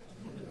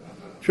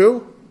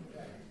 True?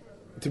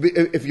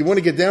 If you want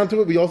to get down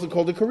to it, we also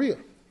called it Korea.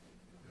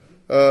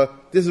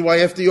 This is why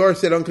FDR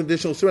said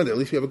unconditional surrender. At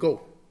least we have a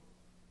goal.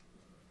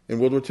 In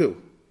World War II.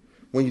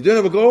 When you don't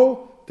have a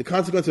goal, the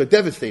consequences are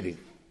devastating.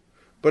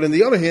 But on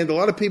the other hand, a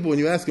lot of people, when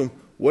you ask them,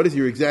 what is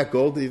your exact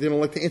goal, they don't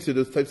like to answer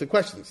those types of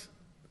questions.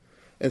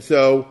 And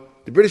so,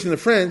 the British and the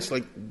French,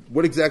 like,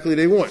 what exactly do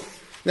they want?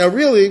 Now,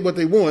 really, what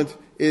they want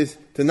is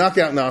to knock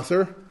out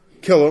Nasser,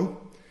 kill him,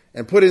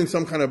 and put in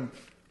some kind of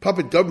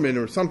puppet government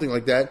or something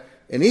like that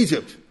in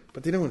Egypt.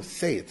 But they don't want to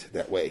say it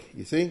that way,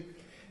 you see?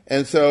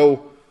 And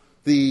so,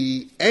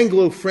 the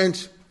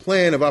Anglo-French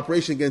plan of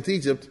operation against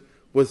Egypt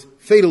was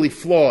fatally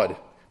flawed,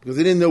 because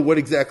they didn't know what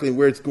exactly and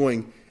where it's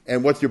going,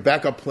 and what's your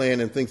backup plan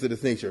and things of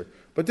this nature.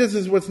 But this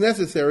is what's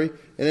necessary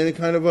in any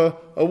kind of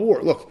a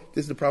war. Look,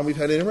 this is the problem we've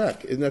had in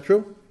Iraq. Isn't that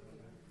true?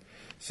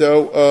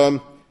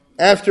 So,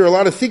 after a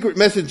lot of secret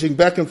messaging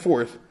back and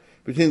forth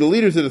between the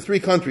leaders of the three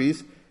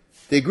countries,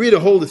 they agreed to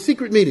hold a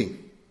secret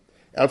meeting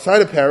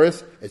outside of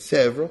Paris at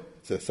Sèvres,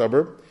 it's a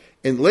suburb,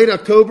 in late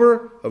October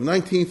of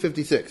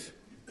 1956.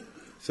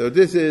 So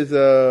this is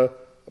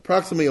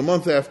approximately a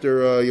month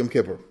after Yom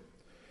Kippur.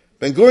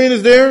 Ben Gurion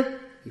is there.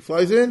 He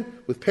flies in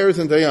with Peres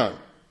and Dayan.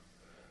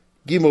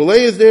 Guy Mollet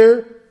is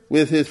there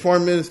with his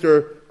foreign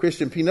minister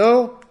Christian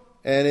Pineau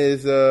and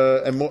his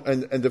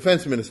and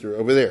defense minister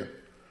over there,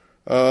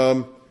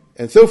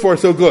 and so far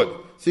so good.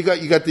 So you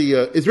got the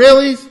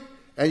Israelis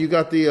and you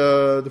got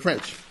the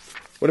French.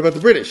 What about the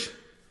British?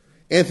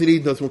 Anthony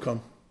Eden doesn't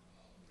come.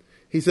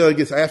 He said, "I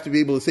guess I have to be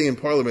able to say in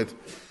Parliament,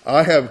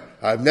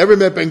 I've never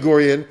met Ben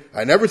Gurion.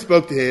 I never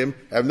spoke to him.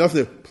 I have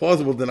nothing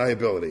plausible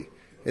deniability."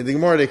 In the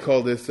Gemara they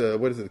call this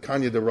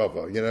Kanya de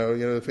Rava. You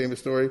know the famous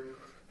story.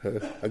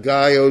 A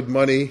guy owed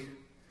money,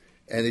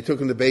 and they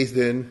took him to Beis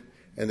Din,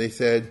 and they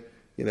said,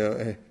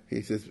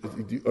 he says,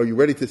 "Are you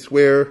ready to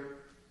swear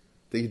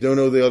that you don't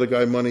owe the other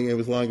guy money?" And he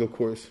was lying, of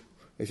course.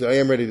 He said, "I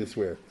am ready to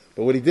swear."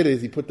 But what he did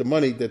is he put the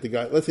money that the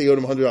guy, let's say he owed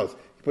him $100,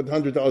 he put the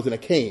 $100 in a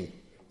cane,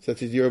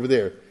 such as you're over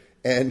there.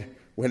 And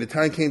when the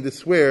time came to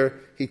swear,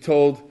 he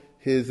told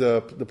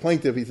the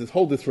plaintiff, he says,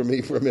 "Hold this for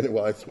me for a minute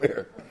while I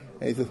swear."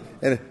 And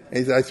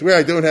he says, "I swear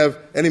I don't have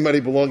any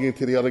money belonging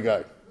to the other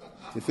guy."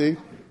 You see?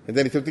 And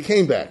then he took the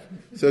cane back.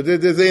 So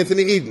there's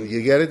Anthony Eden.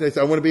 You get it? They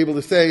said, "I want to be able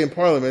to say in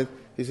Parliament,"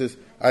 he says,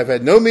 "I've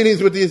had no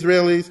meetings with the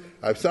Israelis.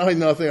 I've signed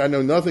nothing. I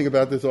know nothing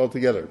about this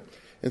altogether."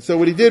 And so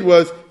what he did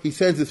was he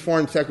sends his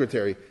foreign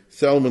secretary,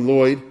 Selman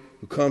Lloyd,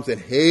 who comes and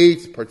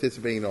hates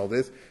participating in all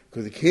this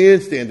because he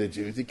can't stand the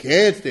Jews. He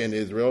can't stand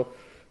Israel.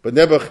 But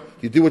Nebuch,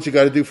 you do what you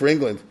got to do for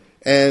England.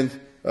 And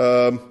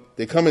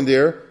they come in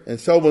there, and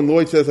Selman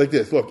Lloyd says like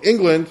this: "Look,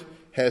 England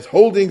has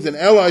holdings and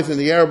allies in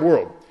the Arab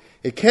world.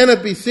 It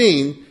cannot be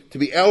seen to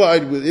be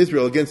allied with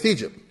Israel against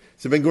Egypt."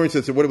 So Ben Gurion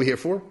says, "So what are we here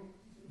for?"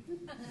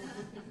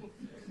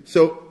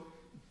 So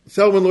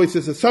Selman Lloyd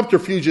says a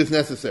subterfuge is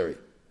necessary.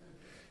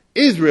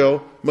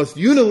 Israel must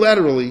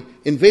unilaterally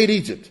invade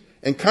Egypt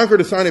and conquer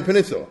the Sinai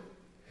Peninsula.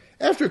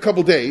 After a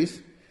couple days,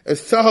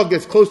 as Tzahal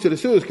gets close to the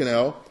Suez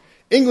Canal,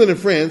 England and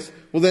France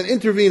will then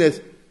intervene as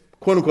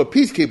quote-unquote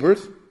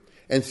peacekeepers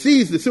and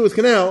seize the Suez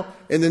Canal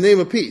in the name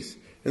of peace.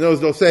 In other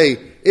words, they'll say,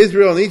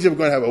 Israel and Egypt are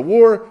going to have a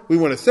war. We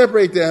want to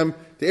separate them.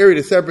 The area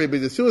to separate by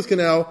the Suez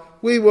Canal.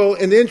 We will,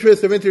 in the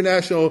interest of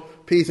international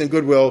peace and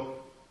goodwill,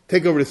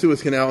 take over the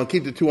Suez Canal and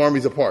keep the two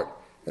armies apart.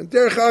 And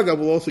Derech Agav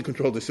will also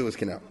control the Suez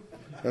Canal.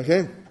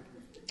 Okay?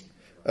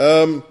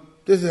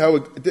 This is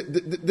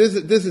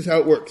how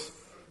it works.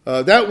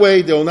 That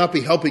way, they will not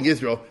be helping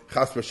Israel,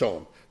 chas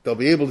v'sholom. They'll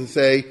be able to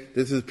say,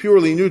 this is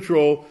purely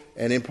neutral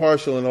and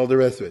impartial and all the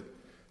rest of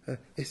it.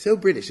 It's so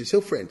British, it's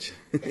so French.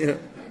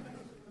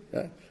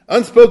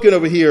 Unspoken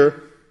over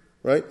here,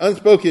 right?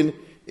 Unspoken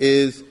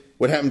is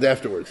what happened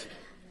afterwards.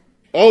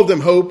 All of them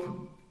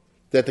hope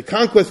that the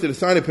conquest of the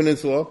Sinai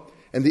Peninsula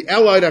and the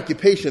Allied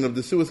occupation of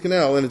the Suez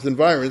Canal and its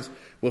environs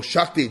will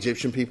shock the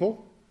Egyptian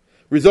people,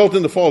 result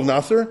in the fall of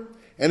Nasser,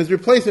 and his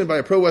replacement by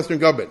a pro-Western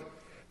government.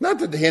 Not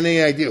that they had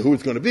any idea who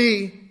it's going to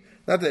be,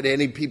 not that they had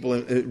any people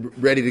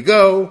ready to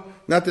go,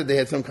 not that they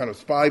had some kind of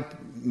spy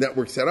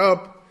network set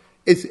up.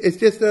 It's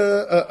just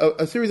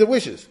a series of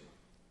wishes.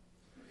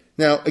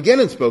 Now, again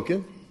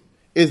unspoken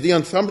is the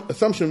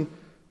assumption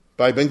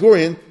by Ben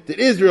Gurion that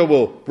Israel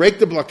will break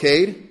the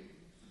blockade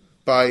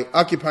by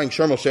occupying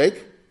Sharm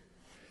el-Sheikh,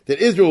 that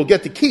Israel will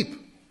get to keep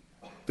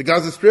the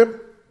Gaza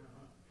Strip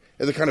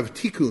as a kind of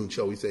tikkun,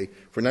 shall we say,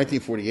 for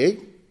 1948.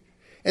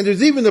 And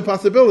there's even the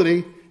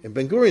possibility, in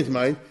Ben Gurion's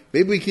mind,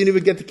 maybe we can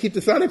even get to keep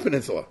the Sinai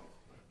Peninsula.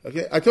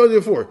 Okay, I told you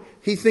before,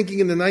 he's thinking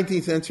in the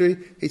 19th century,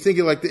 he's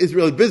thinking like the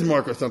Israeli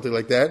Bismarck or something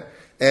like that.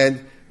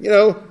 And,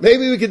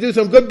 maybe we could do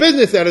some good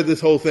business out of this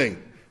whole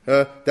thing.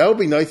 That would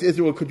be nice.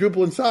 Israel would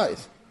quadruple in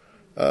size.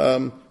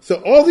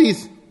 So all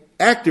these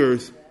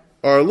actors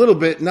are a little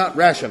bit not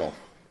rational.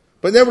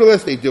 But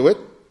nevertheless, they do it.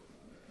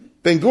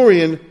 Ben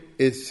Gurion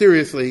is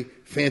seriously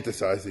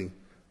fantasizing.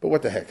 But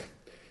what the heck?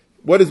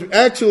 What is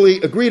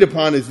actually agreed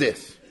upon is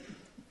this.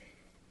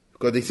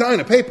 Because they sign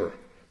a paper.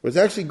 What's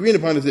actually agreed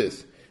upon is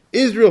this.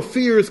 Israel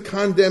fears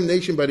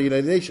condemnation by the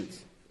United Nations.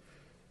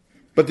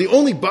 But the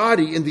only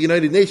body in the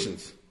United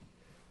Nations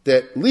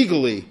that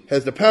legally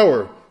has the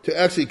power to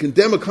actually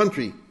condemn a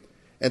country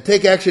and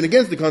take action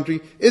against the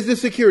country is the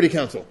Security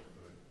Council.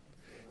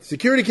 The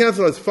Security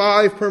Council has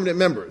 5 permanent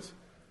members.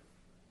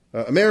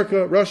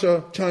 America,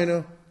 Russia,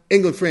 China,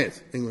 England,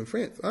 France. England,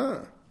 France.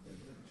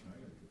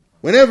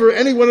 Whenever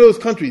any one of those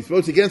countries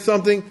votes against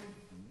something,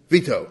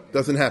 veto.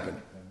 Doesn't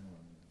happen.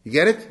 You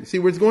get it? You see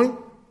where it's going?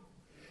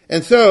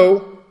 And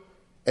so,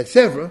 at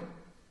Sèvres,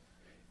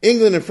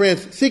 England and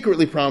France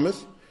secretly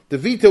promised to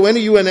veto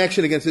any UN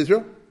action against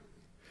Israel.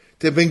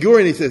 To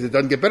Ben-Gurion, he says, it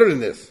doesn't get better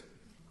than this.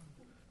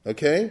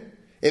 Okay?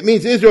 It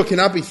means Israel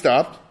cannot be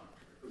stopped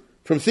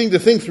from seeing the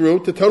thing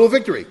through to total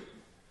victory.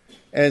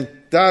 And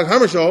Dag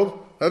Hammarskjöld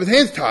have his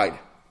hands tied.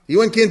 The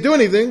UN can't do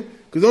anything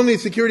because only the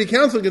Security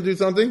Council can do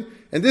something,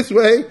 and this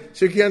way,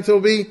 Security Council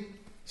will be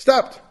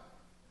stopped.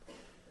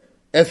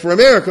 As for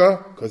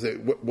America, because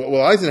what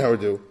will Eisenhower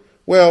do?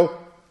 Well,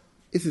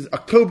 this is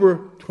October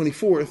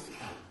 24th,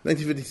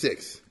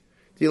 1956.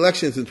 The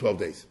election is in 12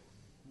 days.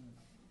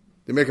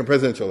 The American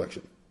presidential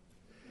election.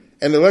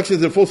 And the election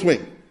is in full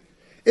swing.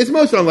 It's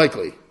most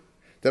unlikely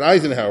that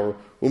Eisenhower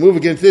will move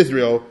against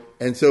Israel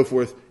and so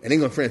forth, and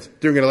England and France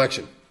during an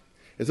election.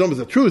 It's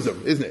almost a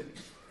truism, isn't it?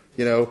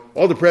 You know,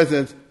 all the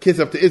presidents kiss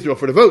up to Israel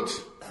for the votes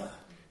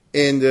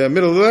in the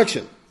middle of the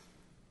election.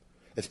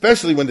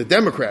 Especially when the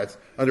Democrats,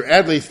 under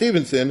Adlai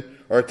Stevenson,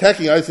 are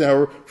attacking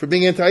Eisenhower for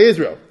being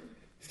anti-Israel.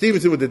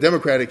 Stevenson was the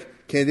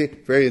Democratic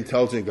candidate, very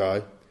intelligent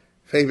guy.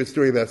 Favorite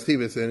story about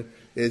Stevenson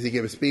is he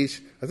gave a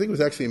speech, I think it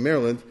was actually in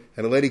Maryland,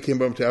 and a lady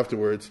came up to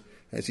afterwards,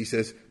 and she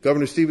says,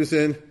 Governor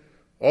Stevenson,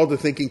 all the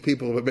thinking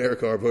people of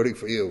America are voting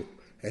for you.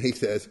 And he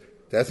says,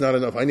 that's not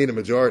enough, I need a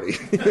majority.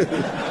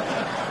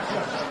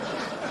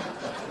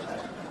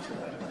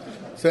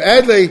 So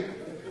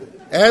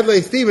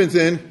Adlai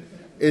Stevenson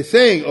is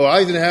saying,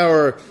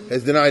 Eisenhower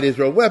has denied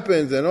Israel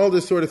weapons and all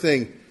this sort of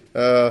thing.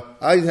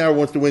 Eisenhower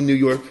wants to win New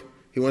York.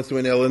 He wants to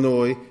win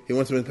Illinois. He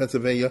wants to win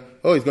Pennsylvania.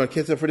 He's going to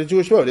kiss up for the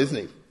Jewish vote, isn't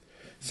he?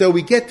 So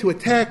we get to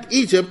attack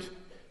Egypt,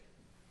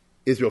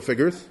 Israel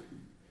figures,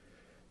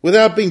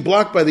 without being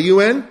blocked by the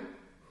UN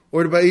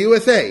or by the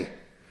USA.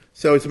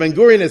 So it's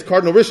Ben-Gurion as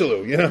Cardinal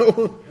Richelieu, you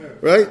know,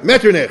 right?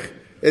 Metternich.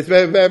 It's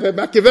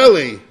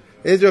Machiavelli.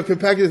 Israel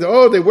compacted.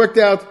 They worked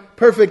out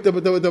perfect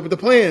the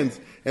plans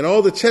and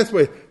all the chess.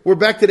 We're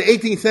back to the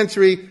 18th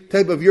century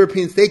type of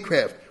European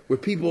statecraft where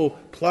people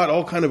plot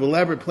all kind of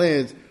elaborate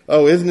plans.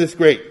 Isn't this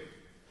great?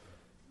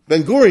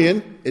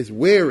 Ben-Gurion is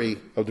wary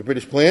of the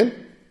British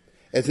plan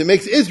as it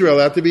makes Israel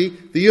out to be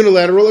the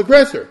unilateral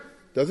aggressor.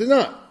 Does it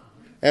not?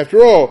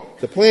 After all,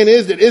 the plan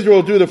is that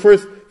Israel will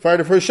fire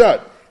the first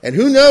shot. And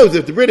who knows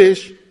if the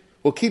British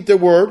will keep their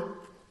word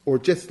or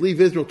just leave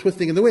Israel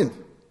twisting in the wind.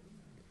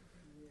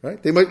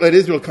 Right? They might let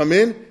Israel come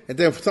in, and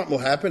then something will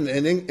happen,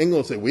 and England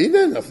will say, we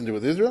had nothing to do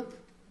with Israel.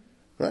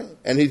 Right?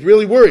 And he's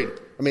really worried.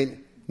 I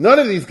mean, none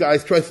of these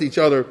guys trust each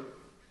other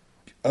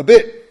a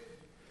bit.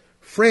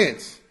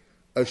 France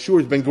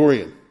assures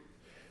Ben-Gurion,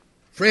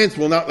 France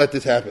will not let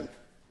this happen.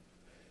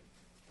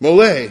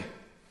 Molay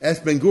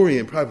asked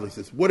Ben-Gurion privately,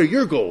 says, what are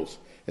your goals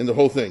in the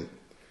whole thing?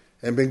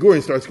 And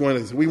Ben-Gurion starts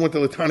going, we want the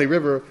Litani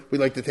River, we'd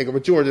like to take over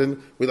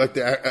Jordan, we'd like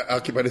to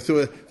occupy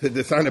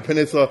the Sinai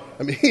Peninsula.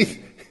 I mean,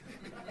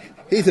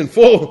 he's in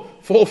full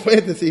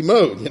fantasy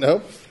mode, you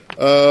know.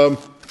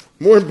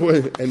 More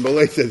important, and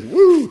Molay says,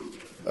 woo!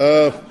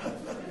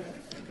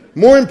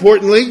 More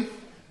importantly,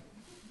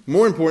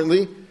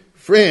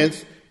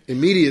 France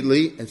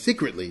immediately and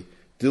secretly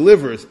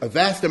delivers a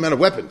vast amount of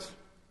weapons,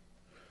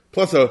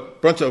 plus a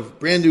bunch of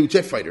brand new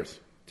jet fighters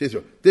to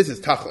Israel. This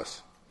is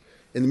Tachlis.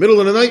 In the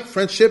middle of the night,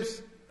 French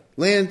ships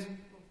land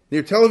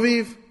near Tel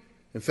Aviv.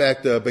 In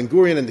fact,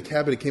 Ben-Gurion and the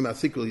cabinet came out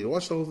secretly to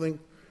watch the whole thing.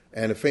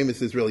 And a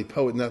famous Israeli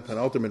poet, Nathan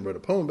Alterman, wrote a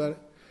poem about it.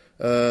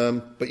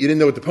 But you didn't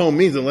know what the poem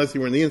means unless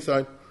you were on the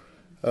inside.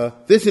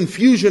 This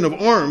infusion of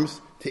arms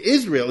to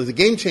Israel is a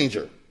game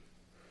changer.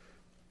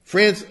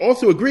 France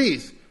also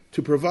agrees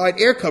to provide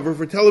air cover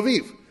for Tel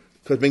Aviv,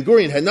 because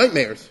Ben-Gurion had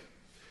nightmares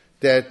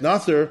that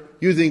Nasser,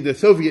 using the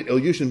Soviet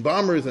Ilyushin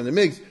bombers and the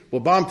MiGs, will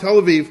bomb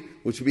Tel Aviv,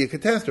 which would be a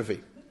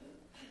catastrophe.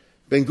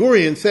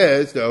 Ben-Gurion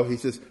says, though, he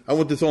says, I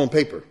want this all on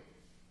paper.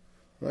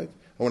 Right?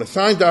 I want a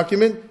signed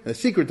document and a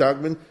secret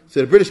document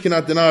so the British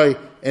cannot deny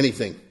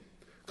anything,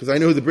 because I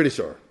know who the British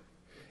are.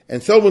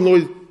 And Selwyn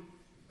Lloyd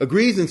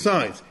agrees and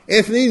signs.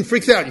 Anthony Eden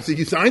freaks out. He says,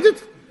 you signed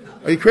it?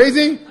 Are you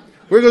crazy?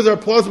 Where goes our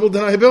plausible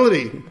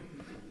deniability?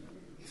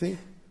 See?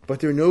 But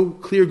there are no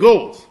clear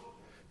goals.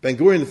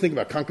 Ben-Gurion is thinking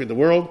about conquering the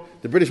world.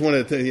 The British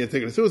wanted to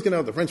take the Suez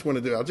Canal. The French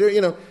wanted to do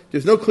Algeria.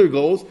 There's no clear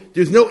goals.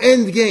 There's no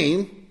end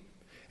game.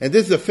 And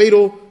this is a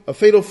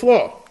fatal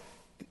flaw.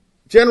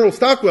 General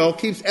Stockwell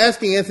keeps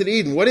asking Anthony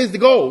Eden, what is the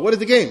goal? What is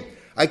the game?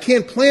 I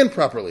can't plan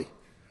properly.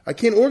 I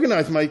can't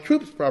organize my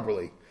troops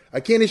properly. I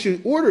can't issue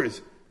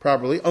orders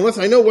properly unless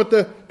I know what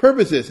the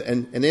purpose is.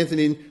 And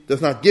Anthony Eden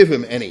does not give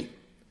him any.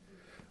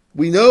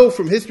 We know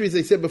from history, as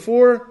I said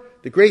before,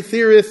 the great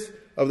theorists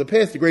of the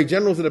past, the great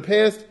generals of the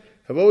past,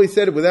 have always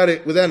said it without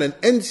an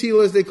end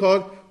seal, as they call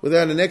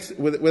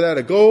it, without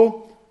a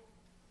goal,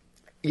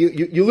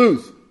 you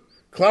lose.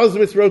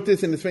 Clausewitz wrote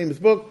this in his famous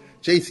book.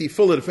 J.C.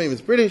 Fuller, the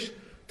famous British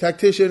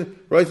tactician,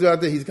 writes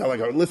about that. He's got like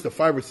a list of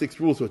 5 or 6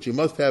 rules which you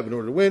must have in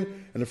order to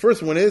win. And the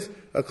first one is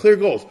clear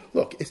goals.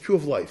 Look, it's true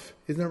of life.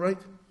 Isn't that right?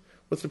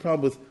 What's the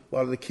problem with a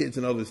lot of the kids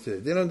and others today?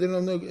 They don't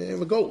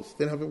know goals.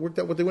 They haven't worked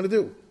out what they want to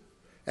do.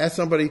 Ask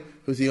somebody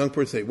who's a young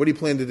person, say, what do you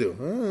plan to do?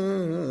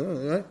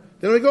 Right?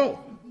 They don't have a goal.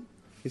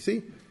 You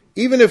see?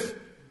 Even if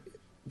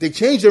they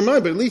change their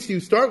mind, but at least you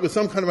start with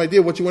some kind of idea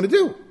of what you want to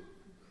do.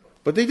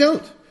 But they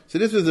don't. So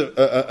this is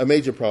a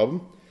major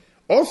problem.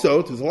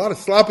 Also, there's a lot of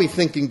sloppy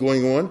thinking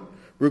going on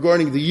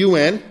regarding the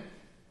UN,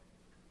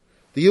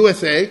 the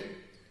USA,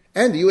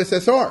 and the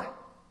USSR.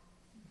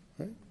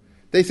 Right?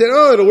 They said,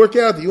 it'll work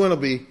out, the UN will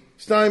be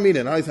stymied,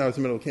 and Eisenhower's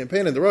in the middle of the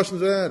campaign, and the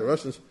Russians,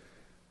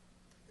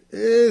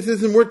 this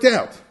isn't worked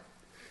out.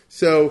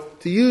 So,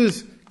 to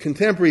use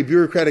contemporary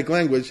bureaucratic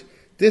language,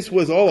 this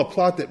was all a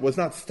plot that was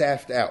not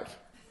staffed out.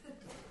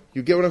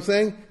 You get what I'm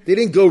saying? They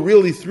didn't go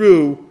really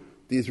through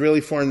the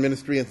Israeli Foreign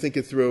Ministry and think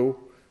it through,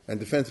 and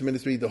Defense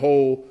Ministry, the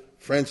whole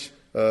French,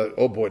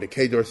 the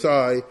Quai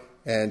d'Orsay,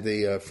 and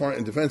the Foreign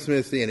and Defense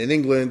Ministry, and in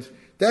England.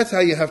 That's how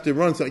you have to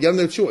run something. You have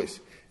no choice.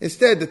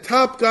 Instead, the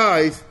top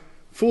guys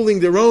fooling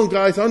their own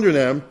guys under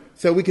them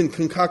so we can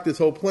concoct this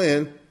whole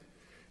plan.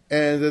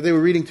 And they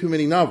were reading too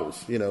many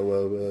novels.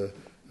 Who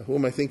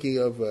am I thinking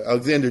of?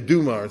 Alexander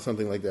Dumas or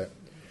something like that.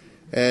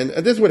 And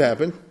this is what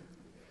happened.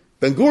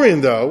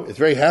 Ben-Gurion, though, is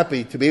very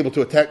happy to be able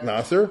to attack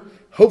Nasser,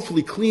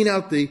 hopefully clean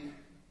out the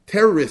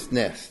terrorist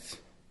nests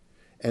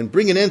and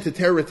bring an end to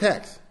terror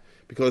attacks.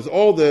 Because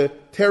all the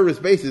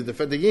terrorist bases, the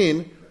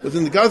Fedayeen, was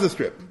in the Gaza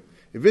Strip.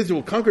 If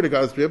Israel conquered the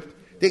Gaza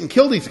Strip, they can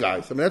kill these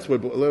guys. I mean, that's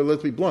what,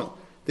 let's be blunt.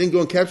 They can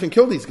go and capture and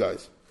kill these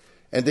guys.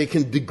 And they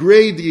can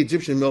degrade the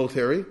Egyptian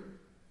military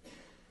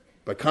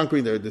by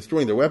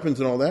destroying their weapons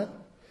and all that,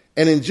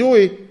 and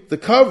enjoy the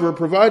cover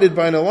provided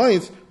by an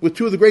alliance with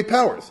 2 of the great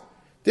powers.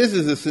 This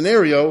is a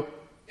scenario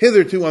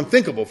hitherto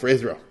unthinkable for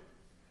Israel.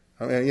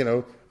 I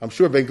mean, I'm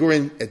sure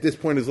Ben-Gurion at this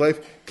point in his life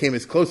came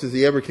as close as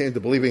he ever came to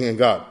believing in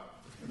God.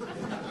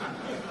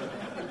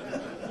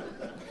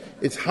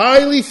 It's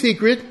highly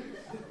secret,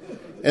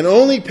 and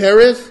only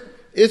Peres,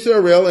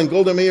 Israel, and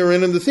Golda Meir are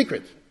in the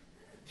secret.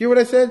 Hear what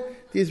I said?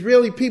 The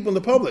Israeli people in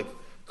the public.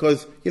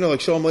 Because,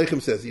 like Shalom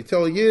Aleichem says, you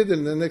tell a Yid,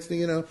 and the next thing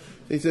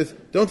he says,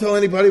 don't tell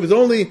anybody. It was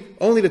only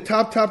the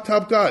top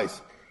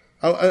guys.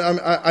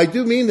 I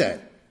do mean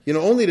that.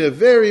 Only the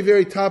very,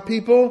 very top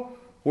people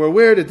were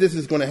aware that this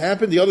is going to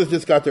happen. The others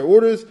just got their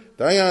orders.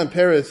 Dayan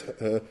Peres,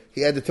 he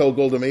had to tell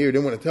Golda Meir,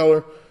 didn't want to tell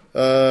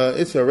her.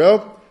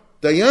 Israel.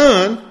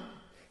 Dayan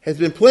has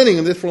been planning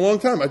on this for a long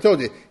time. I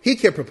told you, he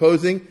kept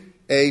proposing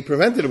a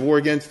preventative war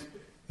against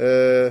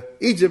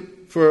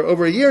Egypt for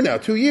over a year now,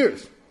 2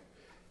 years.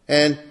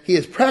 And he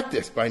has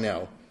practiced by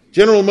now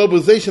general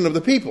mobilization of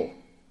the people.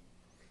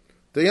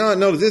 Dayan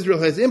knows Israel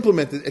has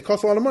implemented, it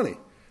costs a lot of money,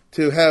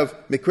 to have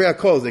Mikrea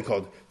Kol, as they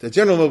called it, the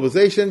general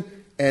mobilization.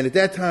 And at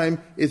that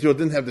time, Israel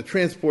didn't have the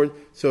transport,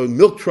 so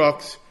milk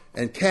trucks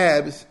and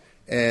cabs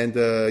and,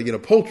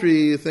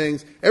 poultry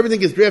things, everything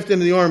gets drafted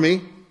into the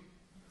army.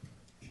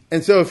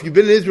 And so if you've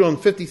been in Israel in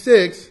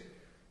 56,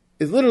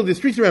 it's literally the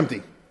streets are empty.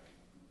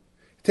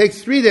 It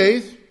takes 3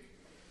 days.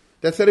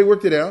 That's how they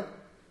worked it out.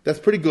 That's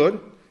pretty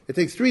good. It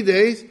takes 3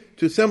 days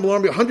to assemble an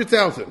army of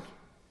 100,000.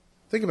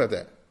 Think about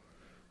that.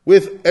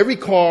 With every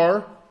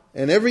car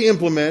and every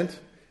implement,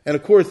 and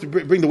of course to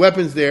bring the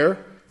weapons there.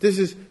 This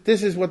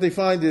is what they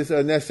find is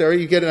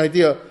necessary. You get an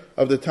idea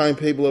of the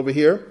timetable over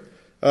here.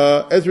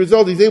 As a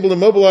result, he's able to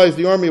mobilize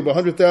the army of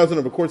 100,000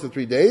 over the course of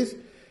 3 days.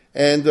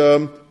 And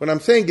what I'm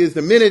saying is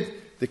the minute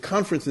the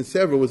conference in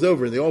Sevres was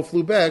over and they all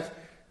flew back,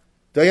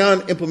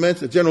 Dayan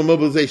implements a general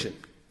mobilization.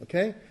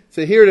 Okay?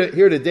 So here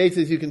are the dates,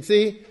 as you can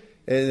see.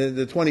 And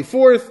the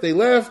 24th, they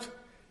left,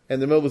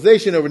 and the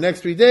mobilization over the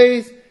next 3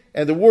 days,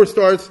 and the war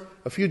starts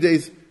a few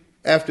days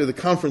after the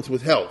conference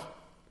was held.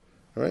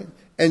 All right?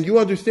 And you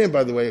understand,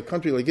 by the way, a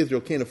country like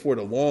Israel can't afford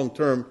a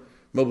long-term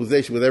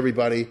mobilization with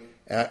everybody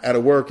out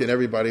of work and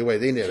everybody away.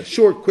 They need a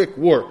short, quick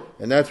war,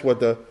 and that's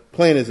what the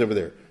plan is over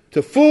there.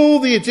 To fool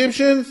the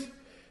Egyptians,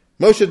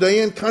 Moshe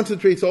Dayan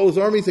concentrates all his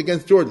armies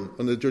against Jordan,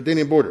 on the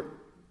Jordanian border,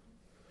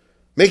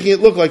 making it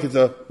look like it's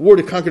a war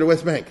to conquer the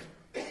West Bank.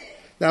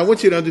 Now, I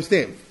want you to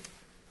understand.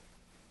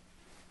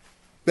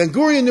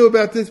 Ben-Gurion knew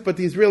about this, but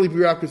the Israeli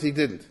bureaucracy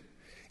didn't.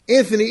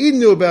 Anthony Eden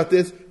knew about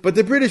this, but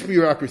the British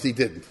bureaucracy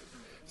didn't.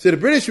 So the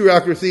British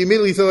bureaucracy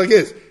immediately said like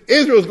this,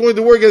 Israel's going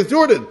to war against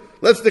Jordan.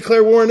 Let's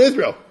declare war on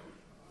Israel.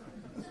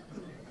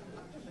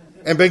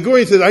 And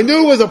Ben-Gurion says, I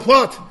knew it was a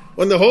plot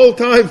when the whole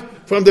time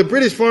from the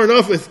British Foreign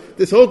Office,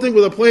 this whole thing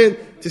was a plan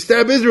to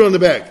stab Israel in the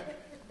back.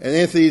 And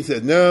Anthony Eden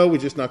said, no, we're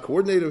just not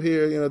coordinated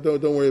here.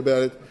 Don't worry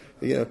about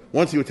it.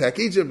 Once you attack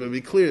Egypt, it'll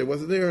be clear it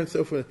wasn't there and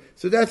so forth.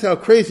 So that's how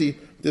crazy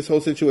this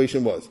whole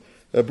situation was.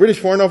 British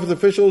Foreign Office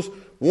officials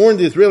warned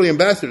the Israeli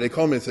ambassador. They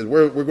called him and said,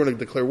 we're going to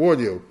declare war on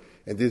you.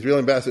 And the Israeli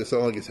ambassador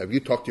said, have you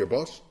talked to your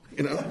boss?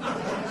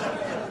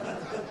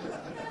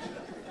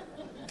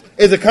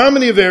 It's a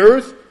comedy of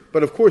errors,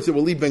 but of course it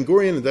will lead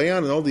Ben-Gurion and Dayan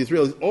and all the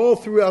Israelis all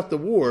throughout the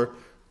war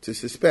to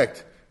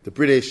suspect the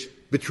British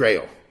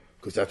betrayal,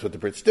 because that's what the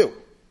Brits do.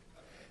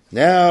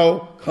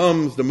 Now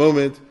comes the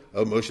moment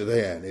of Moshe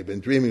Dayan. They've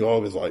been dreaming all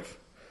of his life.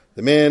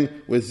 The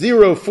man with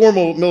zero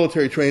formal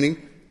military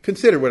training.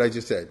 Consider what I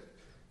just said.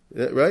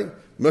 Right?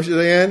 Moshe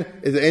Dayan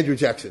is an Andrew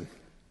Jackson.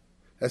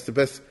 That's the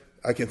best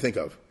I can think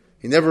of.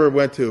 He never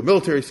went to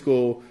military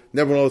school,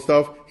 never went all this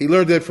stuff. He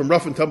learned it from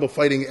rough and tumble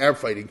fighting, Arab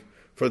fighting,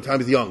 from the time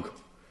he's young. And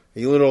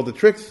he learned all the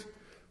tricks,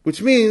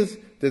 which means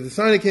that the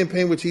Sinai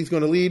campaign, which he's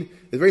going to lead,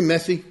 is very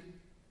messy.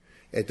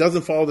 It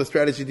doesn't follow the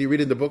strategy that you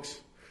read in the books.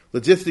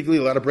 Logistically,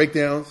 a lot of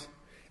breakdowns.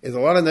 There's a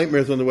lot of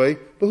nightmares on the way,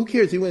 but who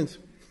cares? He wins.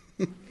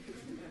 I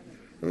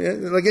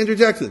mean, like Andrew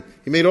Jackson.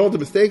 He made all the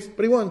mistakes,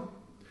 but he won.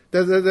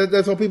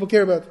 That's all people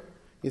care about.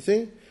 You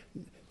see?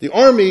 The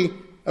army, in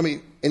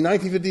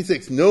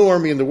 1956, no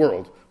army in the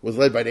world was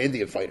led by an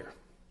Indian fighter.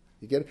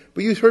 You get it?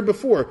 But you heard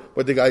before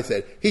what the guy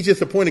said. He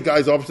just appointed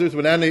guys officers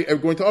without ever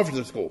going to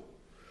officer school.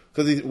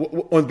 Because he's,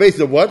 on the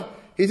basis of what?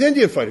 He's an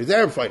Indian fighter. He's an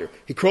Arab fighter.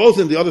 He crawls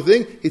in the other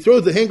thing. He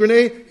throws the hand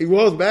grenade. He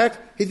rolls back.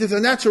 He's just a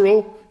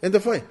natural in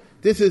the fight.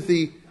 This is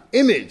the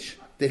image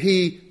that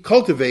he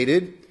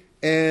cultivated.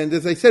 And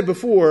as I said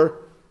before,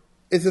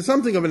 it's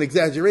something of an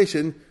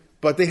exaggeration,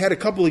 but they had a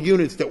couple of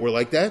units that were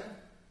like that.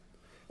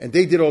 And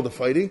they did all the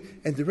fighting.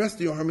 And the rest of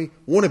the army,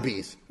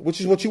 wannabes,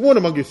 which is what you want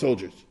among your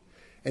soldiers.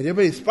 And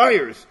everybody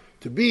aspires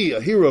to be a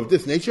hero of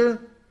this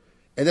nature.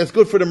 And that's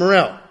good for the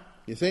morale.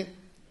 You see?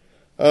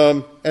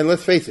 And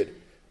let's face it,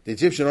 the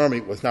Egyptian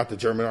army was not the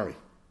German army.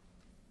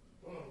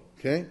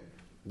 Okay?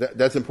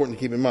 That's important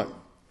to keep in mind.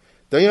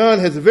 Dayan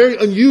has a very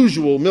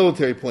unusual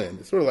military plan.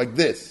 It's sort of like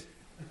this.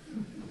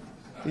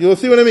 You'll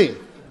see what I mean.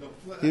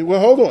 Well,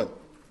 hold on.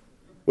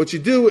 What you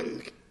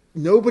do,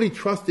 nobody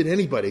trusted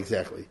anybody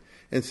exactly.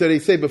 And so they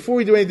say, before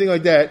we do anything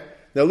like that,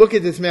 now look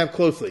at this map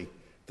closely.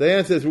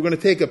 Dayan says, we're going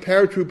to take a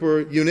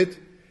paratrooper unit,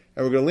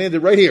 and we're going to land it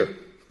right here,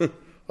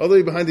 all the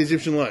way behind the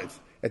Egyptian lines,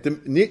 at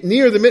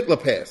near the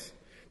Mitla Pass.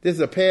 This is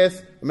a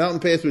pass, a mountain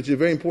pass, which is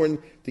very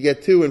important to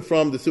get to and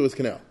from the Suez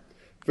Canal.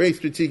 Very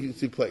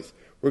strategic place.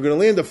 We're going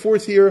to land a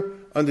force here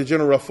under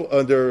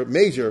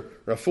Major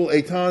Raful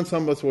Eitan.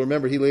 Some of us will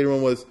remember he later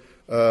on was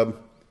the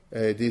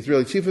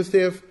Israeli chief of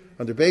staff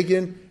under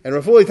Begin. And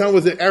Raful Eitan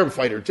was an Arab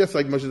fighter, just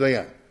like Moshe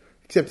Dayan,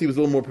 except he was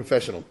a little more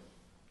professional.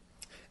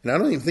 And I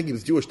don't even think he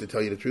was Jewish, to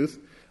tell you the truth.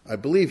 I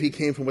believe he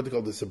came from what they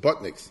call the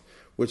Subotniks,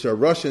 which are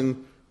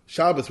Russian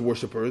Shabbos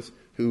worshippers,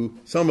 who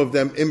some of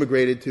them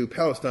immigrated to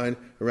Palestine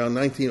around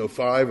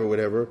 1905 or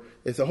whatever.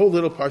 It's a whole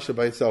little parsha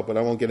by itself, but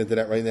I won't get into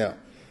that right now.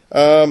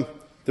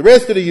 The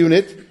rest of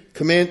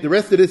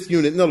this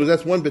unit, no,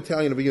 that's one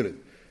battalion of a unit,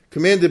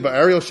 commanded by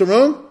Ariel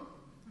Sharon,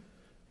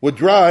 would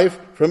drive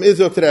from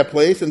Israel to that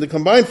place, and the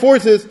combined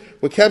forces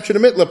would capture the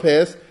Mitla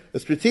Pass, a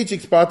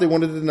strategic spot they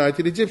wanted to deny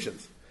to the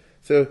Egyptians.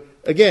 So,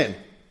 again,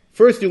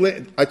 first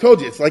I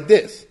told you, it's like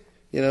this.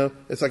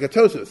 It's like a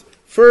Tosfos.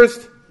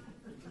 First,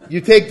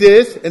 you take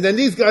this, and then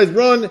these guys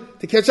run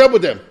to catch up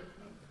with them,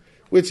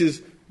 which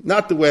is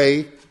not the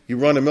way you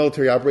run a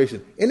military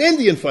operation. In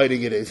Indian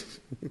fighting, it is.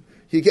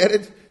 You get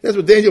it? That's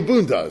what Daniel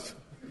Boone does.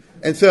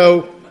 And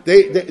so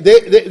they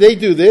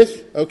do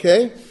this.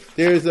 Okay,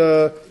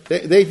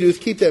 they do is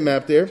keep that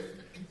map there.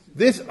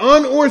 This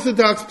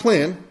unorthodox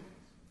plan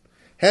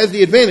has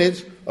the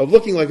advantage of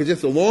looking like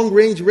just a long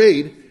range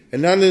raid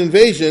and not an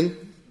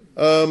invasion.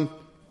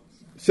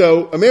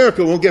 So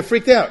America won't get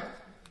freaked out.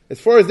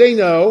 As far as they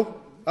know,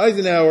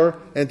 Eisenhower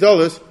and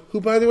Dulles, who,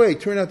 by the way,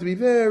 turn out to be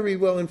very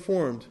well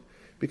informed,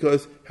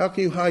 because how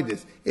can you hide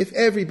this? If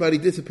everybody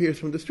disappears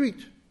from the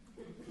street.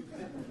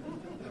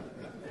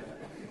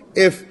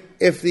 If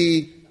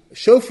the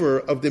chauffeur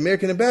of the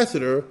American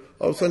ambassador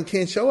all of a sudden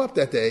can't show up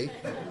that day,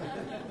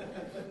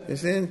 you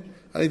understand?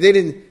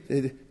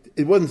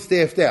 It wasn't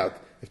staffed out.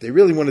 If they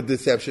really wanted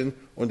deception,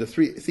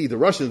 the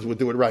Russians would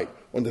do it right.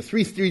 On the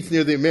 3 streets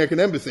near the American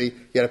embassy,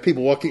 you had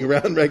people walking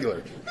around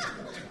regular.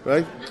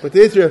 Right? But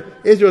Israel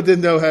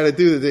didn't know how to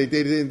do that.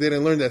 They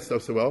didn't learn that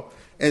stuff so well.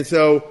 And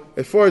so,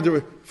 as far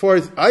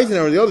as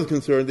Eisenhower and the others are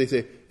concerned, they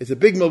say it's a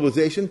big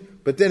mobilization,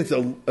 but then it's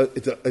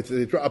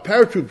a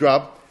paratroop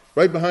drop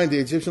right behind the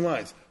Egyptian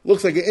lines.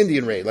 Looks like an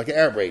Indian raid, like an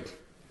Arab raid.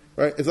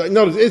 Right? It's like,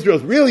 notice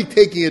Israel's really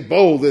taking it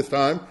bold this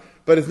time,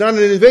 but it's not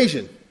an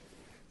invasion.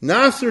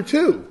 Nasser,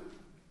 too,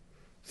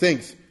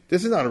 thinks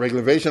this is not a regular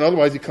invasion,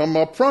 otherwise you come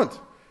up front.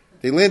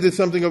 They landed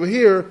something over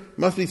here,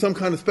 must be some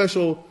kind of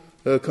special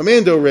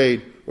commando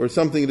raid or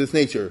something of this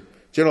nature.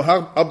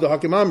 General Abdul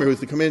Hakim Amir,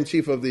 who's the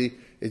command-in-chief of the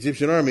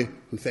Egyptian army,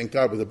 who thank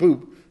God was a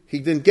boob, he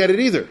didn't get it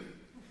either.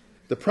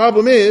 The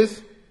problem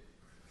is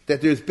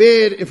that there's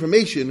bad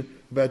information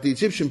about the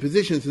Egyptian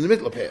positions in the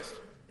Mitla Pass.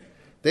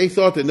 They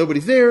thought that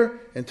nobody's there,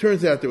 and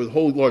turns out there was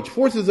whole large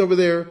forces over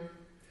there,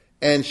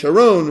 and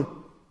Sharon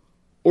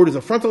orders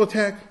a frontal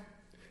attack,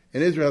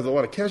 and Israel has a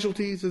lot of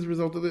casualties as a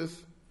result of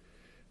this,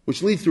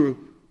 which leads to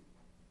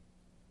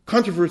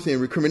controversy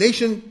and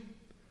recrimination,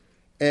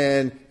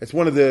 and it's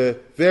one of the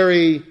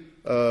very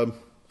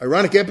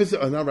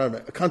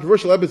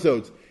controversial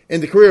episodes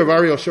in the career of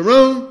Ariel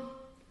Sharon,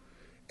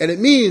 And it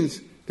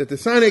means that the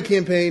Sinai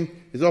campaign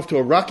is off to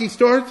a rocky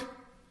start,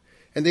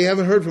 and they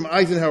haven't heard from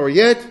Eisenhower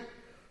yet,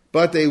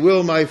 but they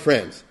will, my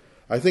friends.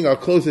 I think I'll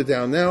close it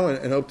down now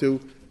and hope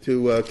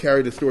to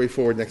carry the story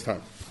forward next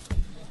time.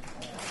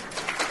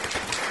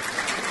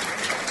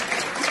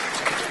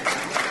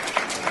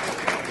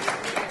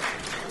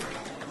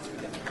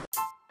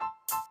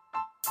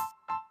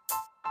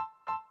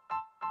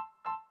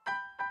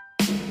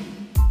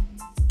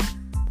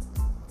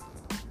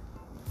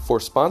 For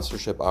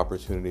sponsorship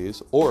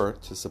opportunities or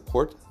to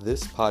support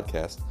this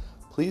podcast,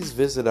 please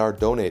visit our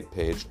donate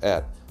page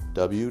at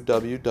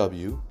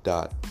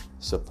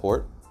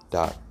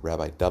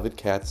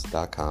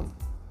www.support.rabbidavidkatz.com.